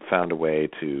had found a way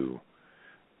to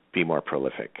be more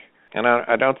prolific. And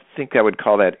I don't think I would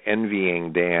call that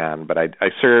envying Dan, but I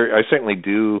certainly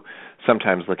do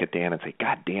sometimes look at Dan and say,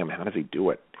 God damn, how does he do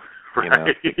it? Right.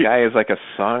 The guy is like a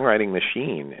songwriting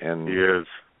machine. And he is.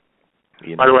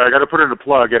 By the way, I got to put in a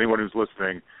plug, anyone who's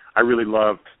listening. I really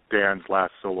loved Dan's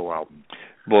last solo album.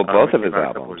 Well, both of his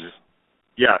albums.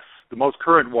 Yes. The most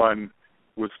current one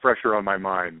was fresher on my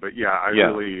mind. But,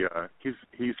 really,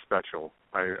 he's special.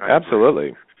 I Absolutely.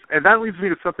 Agree. And that leads me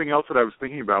to something else that I was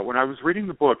thinking about. When I was reading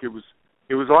the book, it was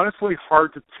honestly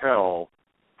hard to tell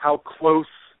how close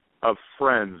of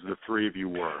friends the three of you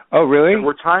were. Oh, really? There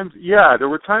were times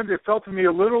it felt to me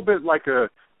a little bit like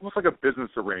almost like a business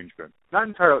arrangement. Not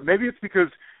entirely. Maybe it's because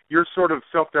you're sort of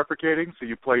self-deprecating, so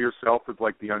you play yourself as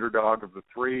like the underdog of the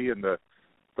three and the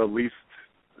least,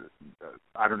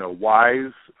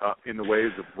 wise in the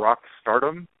ways of rock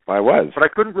stardom. I was. But I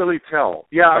couldn't really tell.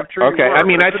 Yeah, I'm sure okay. you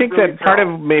were, I think that part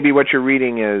of maybe what you're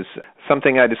reading is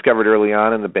something I discovered early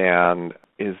on in the band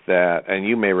is that, and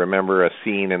you may remember a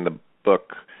scene in the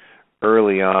book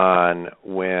early on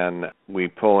when we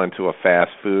pull into a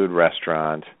fast food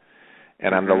restaurant,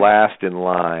 and I'm the last in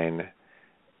line,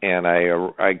 and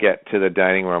I get to the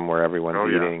dining room where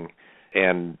everyone's eating,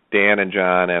 and Dan and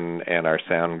John and our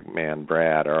sound man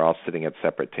Brad are all sitting at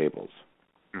separate tables.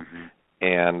 Mm-hmm.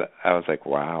 And I was like,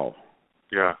 wow.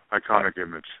 Yeah, iconic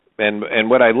image. And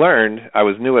what I learned, I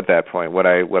was new at that point, what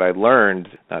I learned,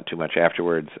 not too much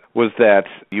afterwards, was that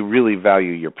you really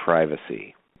value your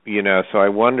privacy. So I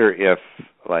wonder if,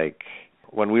 like,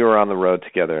 when we were on the road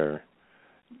together,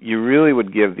 you really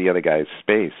would give the other guys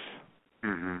space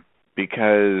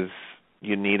because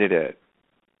you needed it.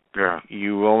 Yeah.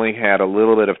 You only had a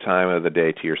little bit of time of the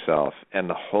day to yourself, and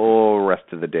the whole rest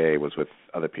of the day was with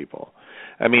other people.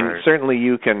 I mean, certainly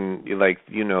you can,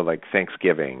 like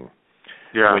Thanksgiving.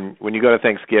 Yeah. When you go to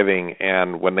Thanksgiving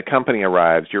and when the company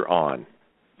arrives, you're on.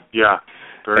 Yeah.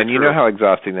 And you know how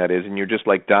exhausting that is, and you're just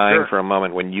like dying for a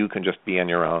moment when you can just be on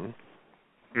your own.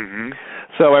 Mm-hmm.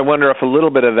 So I wonder if a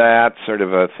little bit of that sort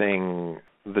of a thing,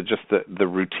 the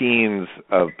routines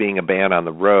of being a band on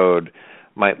the road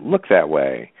might look that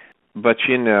way. But,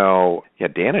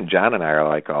 Dan and John and I are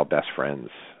like all best friends.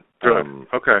 Good.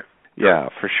 Okay. Yeah,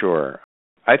 for sure.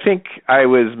 I think I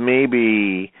was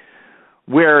maybe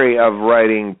wary of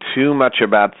writing too much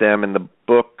about them in the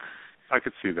book. I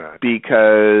could see that.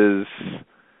 Because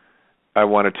I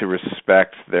wanted to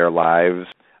respect their lives.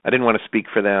 I didn't want to speak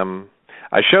for them.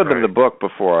 I showed them the book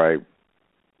before I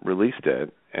released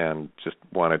it and just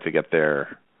wanted to get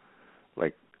their,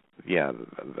 like, yeah,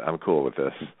 I'm cool with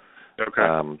this.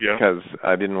 Okay. Because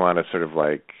I didn't want to sort of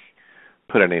like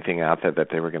put anything out there that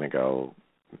they were going to go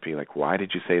be like, why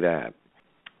did you say that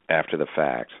after the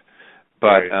fact?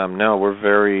 But no, we're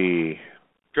very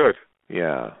good.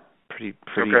 Yeah, pretty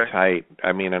tight.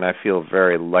 I mean, and I feel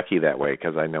very lucky that way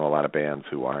because I know a lot of bands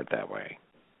who aren't that way.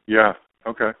 Yeah.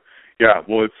 Okay. Yeah.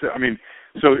 Well,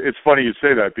 so it's funny you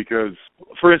say that because,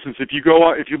 for instance, if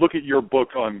you look at your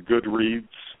book on Goodreads,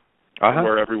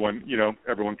 where everyone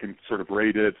can sort of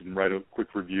rate it and write a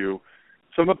quick review,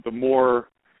 some of the more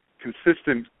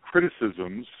consistent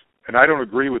criticisms, and I don't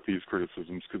agree with these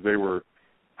criticisms because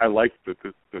I liked that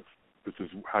this is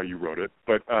how you wrote it,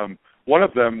 but one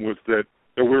of them was that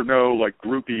there were no like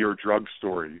groupie or drug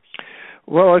stories.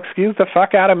 Well, excuse the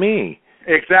fuck out of me.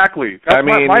 Exactly. That's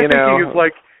my thinking is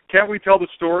like, can't we tell the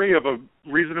story of a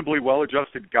reasonably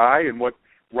well-adjusted guy and what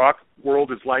rock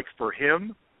world is like for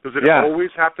him? Does it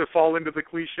always have to fall into the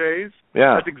cliches?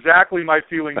 Yeah. That's exactly my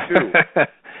feeling too.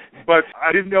 But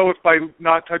I didn't know if by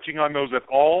not touching on those at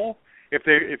all, if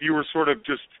you were sort of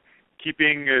just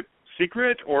keeping it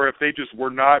secret, or if they just were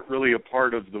not really a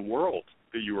part of the world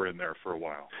that you were in there for a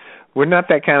while. We're not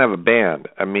that kind of a band.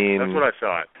 I mean, that's what I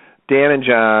thought. Dan and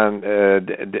John,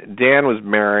 Dan was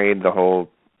married the whole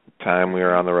time we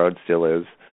were on the road, still is.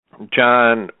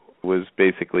 John was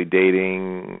basically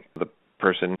dating the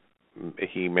person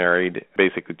he married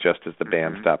basically just as the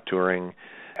band stopped touring.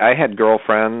 I had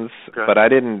girlfriends, but I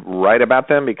didn't write about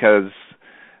them because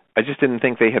I just didn't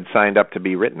think they had signed up to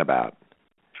be written about.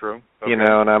 True. Okay. You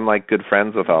know, and I'm like good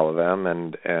friends with all of them,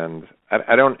 and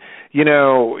I don't, you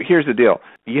know, here's the deal.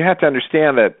 You have to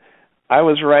understand that I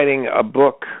was writing a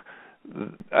book.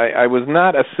 I was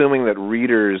not assuming that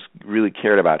readers really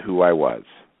cared about who I was.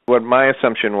 What my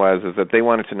assumption was is that they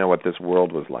wanted to know what this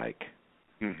world was like.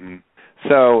 Mm-hmm.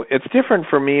 So it's different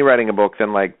for me writing a book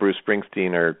than like Bruce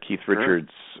Springsteen or Keith Richards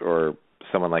or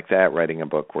someone like that writing a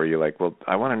book where you're like, well,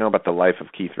 I want to know about the life of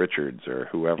Keith Richards or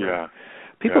whoever. Yeah.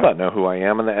 People don't know who I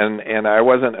am, and I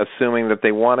wasn't assuming that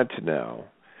they wanted to know.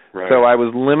 Right. So I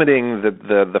was limiting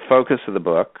the focus of the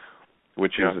book,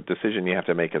 which is a decision you have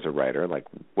to make as a writer, like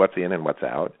what's in and what's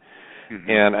out. Mm-hmm.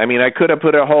 And, I mean, I could have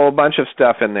put a whole bunch of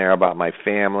stuff in there about my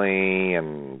family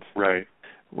and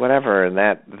whatever, and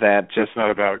that just... It's not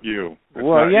about you.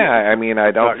 Well, yeah, I mean, I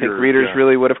don't think readers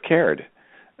really would have cared,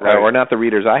 or not the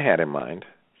readers I had in mind.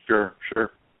 Sure.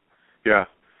 Yeah.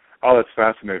 Oh, that's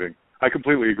fascinating. I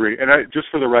completely agree. And just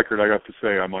for the record, I have to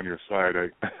say I'm on your side.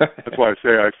 That's why I say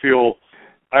I feel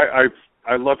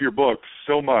I love your book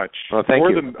so much. Well, thank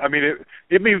you. I mean,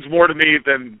 it means more to me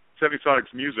than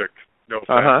Semisonic's music. No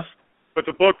offense. But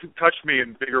the book touched me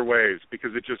in bigger ways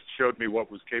because it just showed me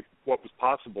what was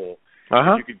possible.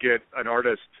 You could get an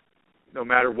artist, no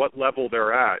matter what level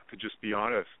they're at, to just be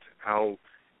honest. How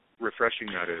refreshing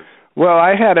that is. Well,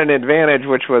 I had an advantage,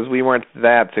 which was we weren't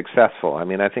that successful. I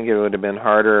mean, I think it would have been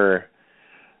harder.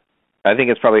 I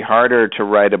think it's probably harder to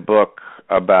write a book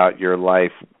about your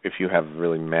life if you have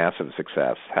really massive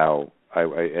success.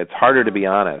 It's harder to be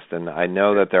honest, and I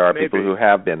know that there are people who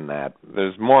have been that.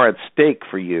 There's more at stake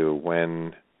for you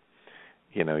when,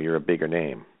 you know, you're a bigger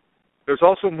name. There's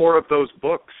also more of those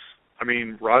books. I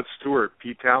mean, Rod Stewart,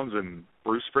 Pete Townsend,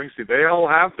 Bruce Springsteen, they all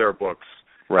have their books.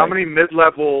 Right. How many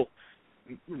mid-level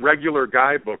regular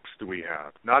guy books do we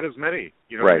have? Not as many,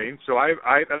 you know what I mean? So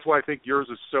I that's why I think yours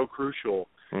is so crucial.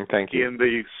 Thank you. In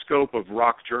the scope of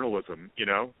rock journalism, you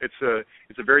know, it's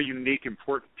a very unique,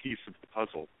 important piece of the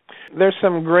puzzle. There's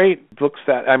some great books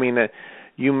that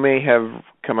you may have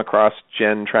come across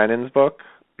Jen Treinen's book,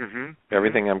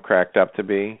 Everything I'm Cracked Up to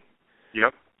Be.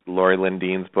 Yep. Lori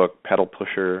Lindine's book, Pedal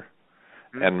Pusher,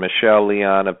 and Michelle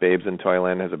Leon of Babes in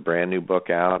Toyland has a brand new book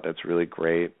out. It's really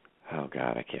great. Oh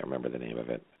God, I can't remember the name of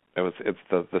it. It's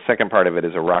the second part of it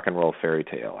is a rock and roll fairy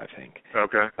tale, I think.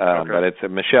 Okay. But it's a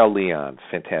Michelle Leon's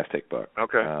fantastic book.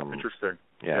 Okay. Interesting.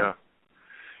 Yeah.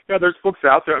 Yeah, there's books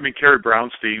out there. I mean, Carrie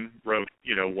Brownstein wrote,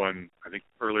 one, I think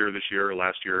earlier this year or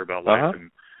last year about life and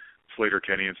Slichter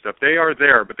Kenny and stuff. They are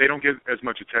there, but they don't get as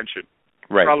much attention.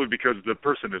 Right. Probably because the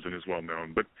person isn't as well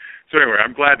known. But so anyway,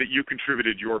 I'm glad that you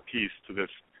contributed your piece to this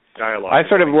dialogue. I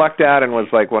sort of lucked out and was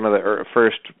like one of the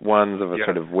first ones of a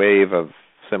sort of wave of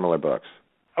similar books.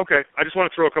 Okay. I just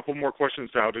want to throw a couple more questions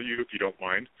out at you, if you don't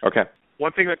mind. Okay.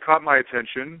 One thing that caught my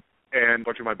attention, and a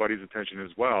bunch of my buddies' attention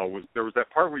as well, was there was that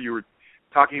part where you were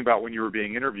talking about when you were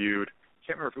being interviewed. I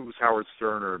can't remember if it was Howard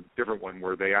Stern or a different one,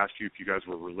 where they asked you if you guys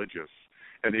were religious,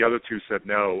 and the other two said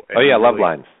no. Love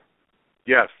Lines.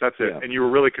 Yes, that's it. Yeah. And you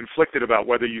were really conflicted about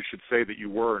whether you should say that you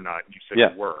were or not, and you said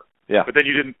you were. Yeah. But then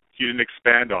you didn't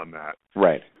expand on that.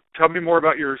 Right. Tell me more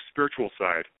about your spiritual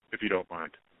side, if you don't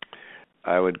mind.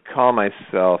 I would call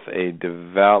myself a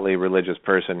devoutly religious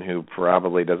person who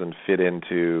probably doesn't fit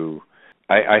into...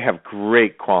 I have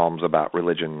great qualms about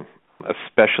religion,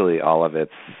 especially all of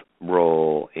its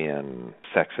role in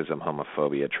sexism,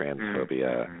 homophobia,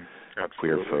 transphobia,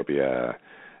 queerphobia,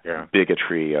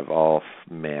 bigotry of all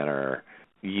manner.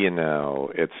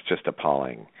 It's just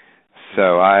appalling.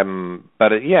 So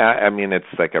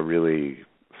it's like a really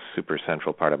super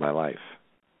central part of my life.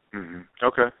 Mm-hmm.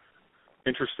 Okay.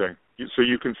 Interesting. So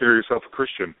you consider yourself a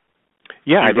Christian?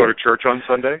 Yeah, I go to church on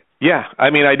Sunday? Yeah, I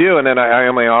do, and then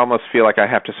I almost feel like I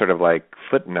have to sort of like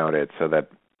footnote it so that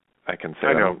I can say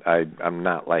I'm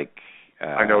not like...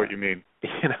 I know what you mean.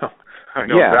 I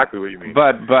know exactly what you mean.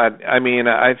 But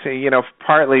I say,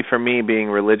 partly for me being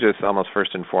religious almost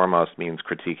first and foremost means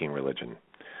critiquing religion.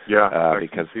 Yeah,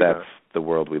 because that's the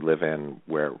world we live in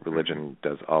where religion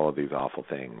does all of these awful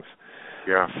things.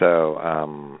 Yeah. So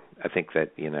I think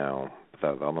that,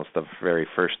 almost the very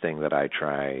first thing that I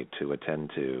try to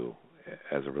attend to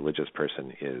as a religious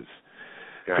person is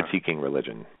critiquing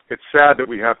religion. It's sad that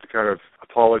we have to kind of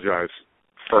apologize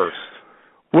first.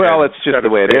 Well, it's just the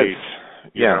way it is.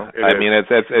 Yeah,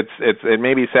 it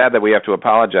may be sad that we have to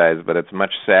apologize, but it's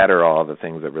much sadder all the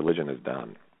things that religion has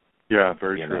done. Yeah,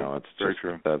 very true. It's very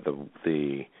true.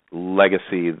 The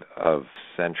legacy of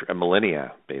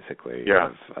millennia, basically,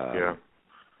 of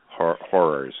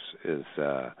horrors is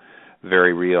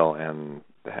very real and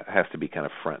has to be kind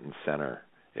of front and center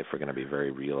if we're going to be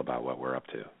very real about what we're up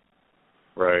to.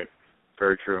 Right.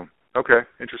 Very true. Okay,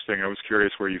 interesting. I was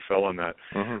curious where you fell on that.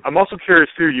 Mm-hmm. I'm also curious,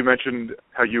 too, you mentioned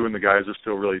how you and the guys are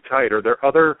still really tight. Are there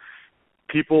other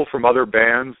people from other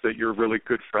bands that you're really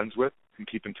good friends with and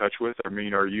keep in touch with? I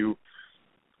mean, are you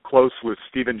close with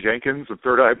Stephen Jenkins of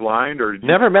Third Eye Blind?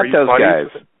 Never met those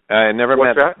guys. I never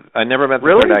met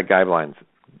really? the Third Eye Guy Blinds.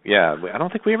 Yeah, I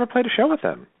don't think we ever played a show with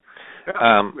them.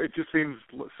 It just seems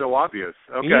so obvious.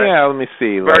 Okay. Yeah, let me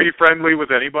see. Are you friendly with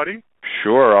anybody?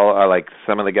 Sure. I like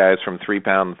some of the guys from 3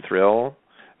 Pound Thrill.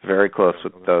 Very close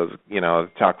with those.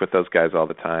 Talk with those guys all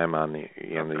the time on the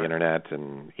internet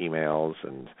and emails.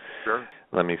 And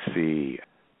let me see.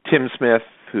 Tim Smith,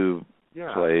 who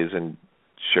plays in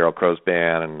Sheryl Crow's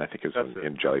band, and I think is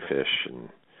in Jellyfish, and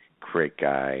great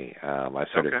guy. I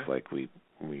sort of like we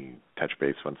touch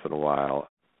base once in a while.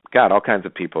 God, all kinds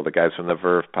of people. The guys from the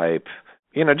Verve Pipe,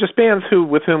 just bands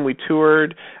with whom we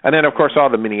toured, and then of course all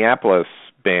the Minneapolis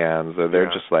bands. They're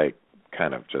just like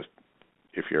kind of just.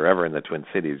 If you're ever in the Twin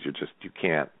Cities, you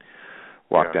can't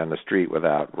walk down the street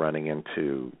without running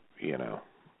into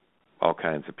all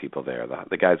kinds of people there.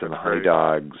 The guys in the Honey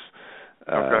Dogs,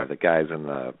 the guys in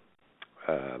the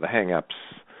Hang Ups,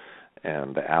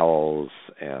 and the Owls,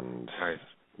 and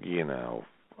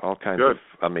all kinds of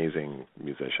amazing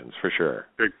musicians, for sure.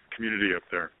 Big community up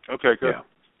there. Okay, good. Yeah.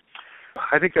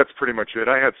 I think that's pretty much it.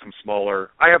 I have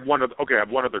one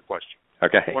other question.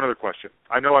 Okay. One other question.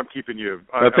 I know I'm keeping you...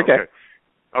 That's okay.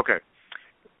 Okay.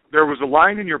 There was a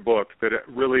line in your book that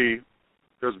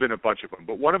there's been a bunch of them,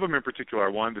 but one of them in particular I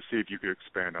wanted to see if you could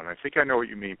expand on. I think I know what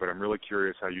you mean, but I'm really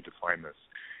curious how you define this.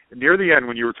 Near the end,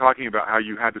 when you were talking about how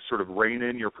you had to sort of rein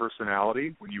in your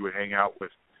personality when you would hang out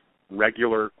with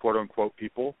regular, quote-unquote,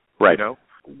 people, right.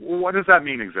 What does that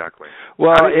mean exactly?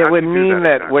 Well, it would mean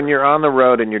that when you're on the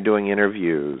road and you're doing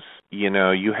interviews,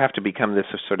 you have to become this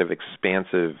sort of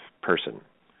expansive person.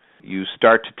 You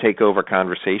start to take over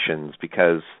conversations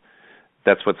because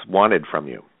that's what's wanted from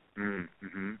you.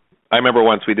 Mm-hmm. I remember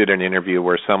once we did an interview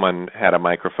where someone had a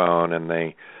microphone and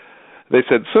they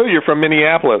said, "So you're from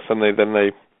Minneapolis?" And then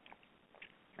they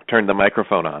turned the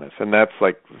microphone on us, and that's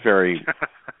like very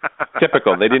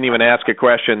typical. They didn't even ask a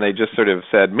question; they just sort of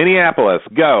said, "Minneapolis,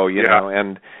 go," know.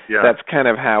 And that's kind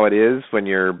of how it is when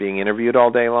you're being interviewed all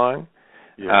day long.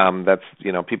 Yeah. That's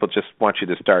people just want you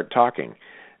to start talking.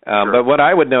 But what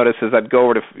I would notice is I'd go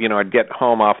over to, I'd get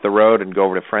home off the road and go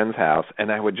over to a friend's house,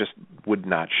 and I would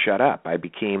not shut up. I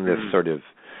became this sort of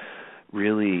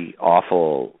really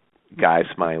awful Guy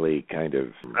Smiley kind of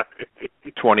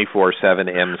 24/7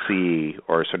 MC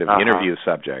or sort of interview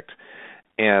subject.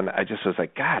 And I just was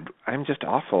like, God, I'm just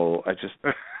awful.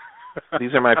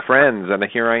 These are my friends, and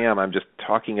here I am. I'm just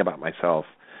talking about myself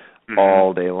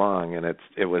all day long, and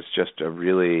it was just a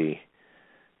really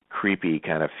creepy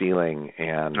kind of feeling,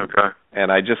 and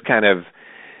I just kind of,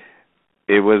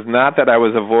 it was not that I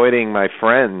was avoiding my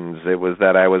friends, it was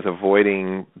that I was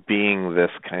avoiding being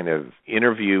this kind of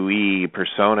interviewee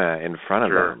persona in front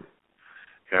of them.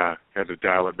 Yeah, had to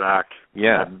dial it back.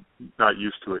 Yeah. I'm not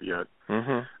used to it yet.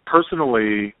 Mm-hmm.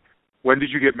 Personally, when did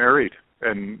you get married?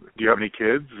 And do you have any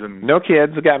kids? And no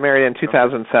kids. We got married in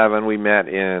 2007. We met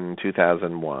in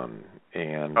 2001.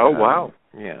 And oh, wow.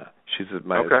 Yeah.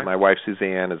 My wife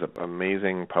Suzanne is an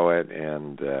amazing poet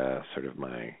and sort of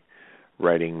my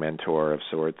writing mentor of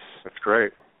sorts. That's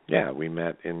great. Yeah, we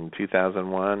met in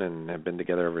 2001 and have been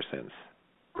together ever since.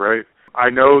 Great. I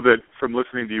know that from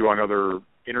listening to you on other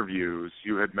interviews,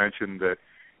 you had mentioned that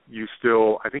you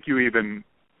still, I think you even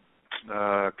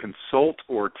consult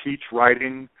or teach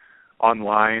writing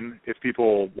online. If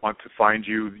people want to find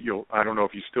you, I don't know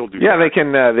if you still do that. Yeah, they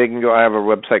can go. I have a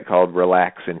website called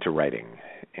Relax Into Writing.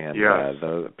 And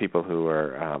the people who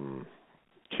are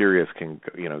curious can,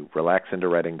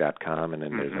 relaxintowriting.com, and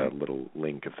then there's a little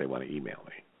link if they want to email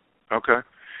me. Okay.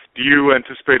 Do you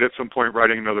anticipate at some point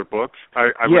writing another book?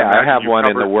 I have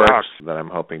one in the works that I'm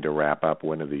hoping to wrap up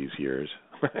one of these years.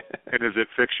 And is it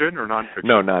fiction or nonfiction?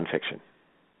 No, nonfiction.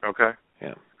 Okay.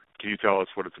 Yeah. Can you tell us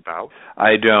what it's about?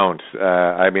 I don't.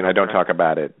 I don't talk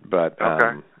about it, but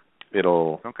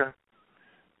it'll... Okay.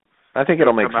 I think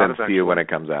it'll make sense to you when it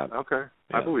comes out. Okay.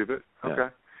 Yeah. I believe it. Okay. Yeah.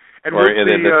 And or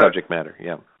the subject matter,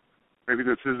 yeah. Maybe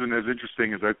this isn't as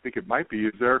interesting as I think it might be.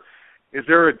 Is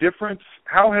there a difference?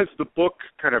 How has the book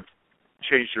kind of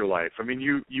changed your life? I mean,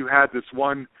 you had this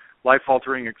one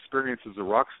life-altering experience as a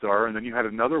rock star, and then you had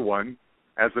another one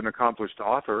as an accomplished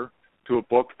author to a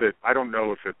book that I don't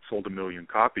know if it sold 1 million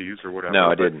copies or whatever.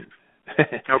 No, it didn't.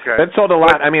 Okay. It sold a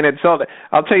lot. It sold.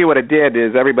 I'll tell you what it did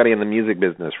is everybody in the music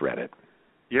business read it.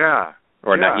 Yeah.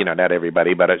 Or not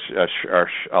everybody, but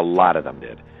a lot of them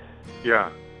did. Yeah.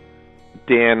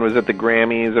 Dan was at the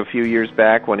Grammys a few years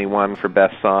back when he won for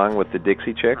Best Song with the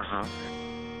Dixie Chicks. Uh-huh.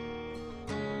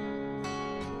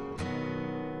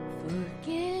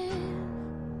 Forgive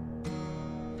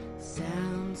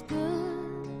sounds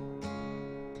good.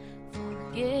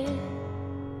 Forgive,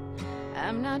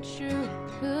 I'm not sure I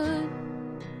could.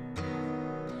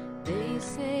 They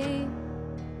say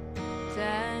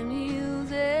time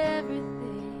heals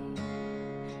everything,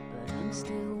 but I'm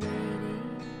still waiting.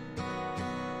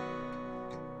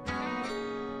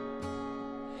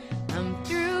 I'm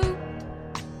through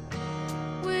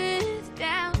with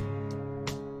doubt.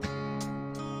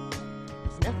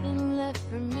 There's nothing left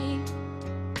for me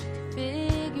to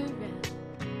figure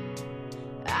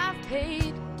out. I've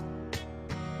paid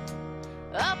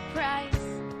a price,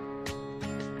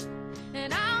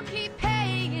 and I'll keep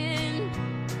paying.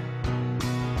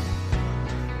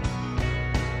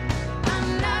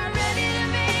 I'm not ready to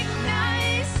make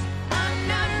nice. I'm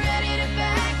not ready to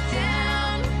back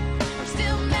down. I'm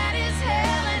still mad as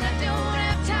hell, and I don't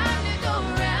have time to go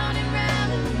round and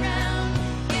round and round.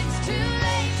 It's too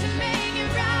late to make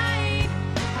it right.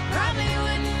 I probably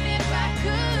wouldn't if I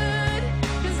could,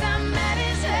 'cause I'm mad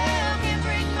as hell, can't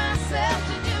bring myself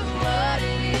to do what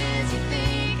it is you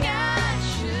think I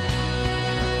should.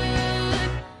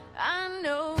 I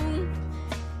know.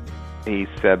 He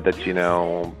said that,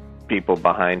 people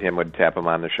behind him would tap him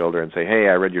on the shoulder and say, "Hey,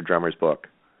 I read your drummer's book."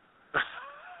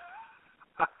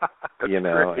 That's great.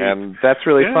 And that's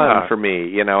really fun for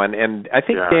me, and I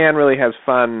think Dan really has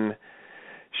fun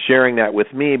sharing that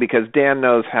with me because Dan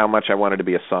knows how much I wanted to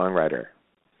be a songwriter.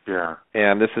 Yeah.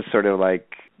 And this is sort of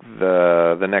like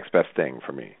the next best thing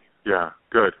for me. Yeah,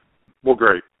 good. Well,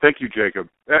 great. Thank you, Jacob.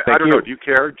 I don't know, do you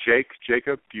care?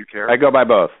 Jacob, do you care? I go by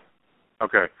both.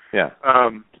 Okay. Yeah.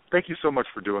 Thank you so much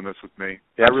for doing this with me.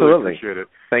 Yeah, absolutely. I really appreciate it.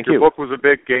 Thank Your you. book was a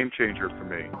big game changer for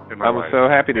me in my life. I'm so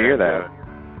happy to hear that.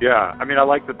 Yeah, I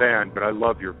like the band, but I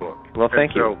love your book. Well,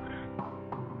 thank you.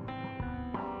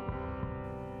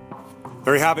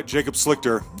 There you have it, Jacob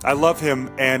Slichter. I love him,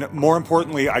 and more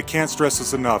importantly, I can't stress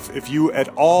this enough. If you at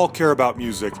all care about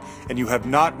music and you have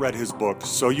not read his book,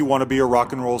 So You Want to Be a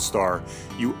Rock and Roll Star,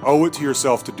 you owe it to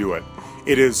yourself to do it.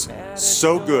 It is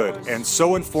so good and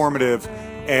so informative,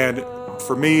 and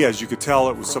for me, as you could tell,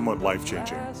 it was somewhat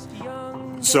life-changing.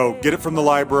 So get it from the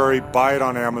library, buy it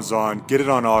on Amazon, get it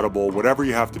on Audible, whatever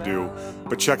you have to do,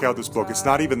 but check out this book. It's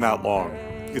not even that long.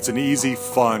 It's an easy,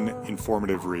 fun,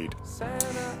 informative read.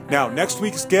 Now, next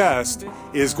week's guest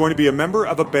is going to be a member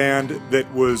of a band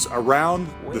that was around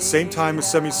the same time as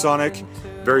Semisonic,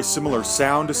 very similar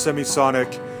sound to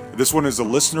Semisonic. This one is a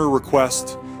listener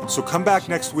request, so come back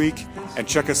next week and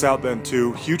check us out then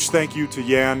too. Huge thank you to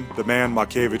Jan, the man,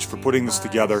 Makevich, for putting this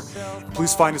together.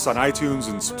 Please find us on iTunes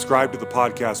and subscribe to the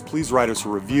podcast. Please write us a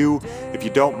review if you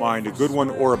don't mind, a good one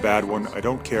or a bad one. I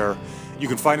don't care. You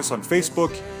can find us on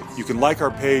Facebook. You can like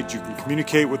our page. You can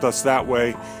communicate with us that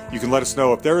way. You can let us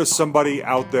know if there is somebody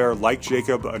out there like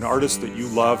Jacob, an artist that you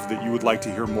love that you would like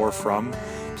to hear more from.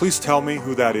 please tell me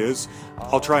who that is.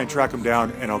 I'll try and track them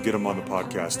down, and I'll get them on the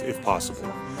podcast if possible.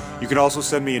 You can also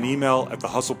send me an email at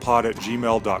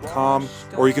thehustlepod@gmail.com,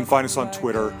 or you can find us on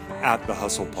Twitter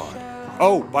 @thehustlepod.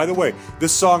 Oh, by the way,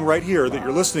 this song right here that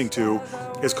you're listening to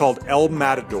is called El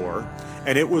Matador,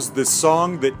 and it was the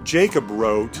song that Jacob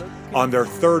wrote on their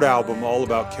third album, All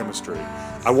About Chemistry.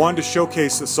 I wanted to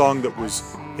showcase a song that was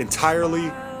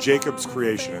entirely Jacob's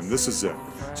creation, and this is it.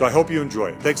 So I hope you enjoy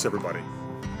it. Thanks, everybody.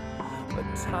 But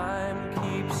time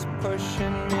keeps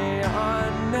pushing me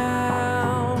on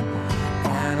now,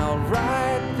 and I'll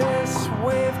ride this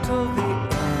wave till the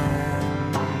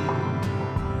end.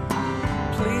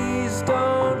 Please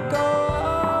don't go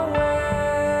away.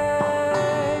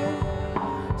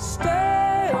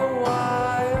 Stay a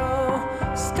while,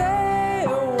 stay a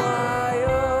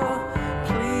while.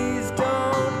 Please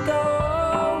don't go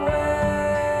away.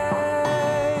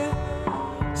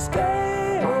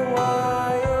 Stay a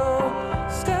while,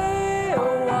 stay a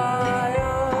while.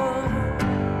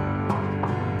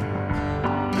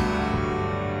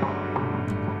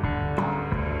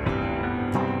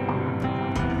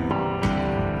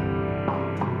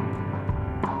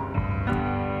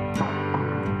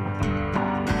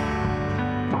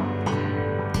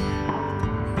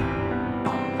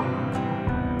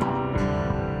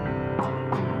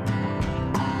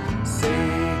 Say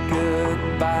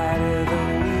goodbye to the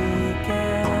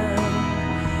weekend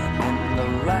and the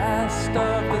last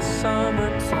of the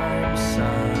summertime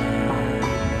sun.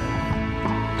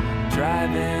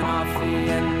 Driving off the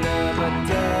end of a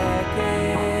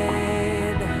decade.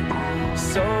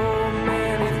 So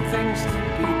many things to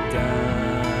be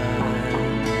done.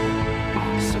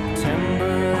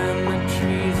 September and the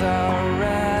trees are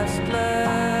restless.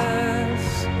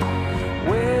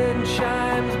 Wind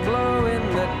chimes blow in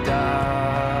the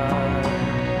dark.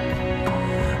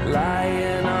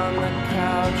 Lying on the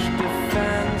couch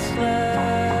defenseless,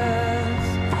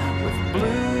 with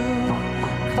blue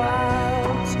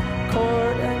clouds,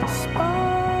 cord and spark.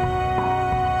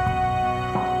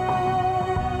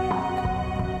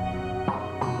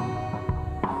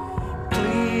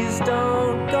 Please don't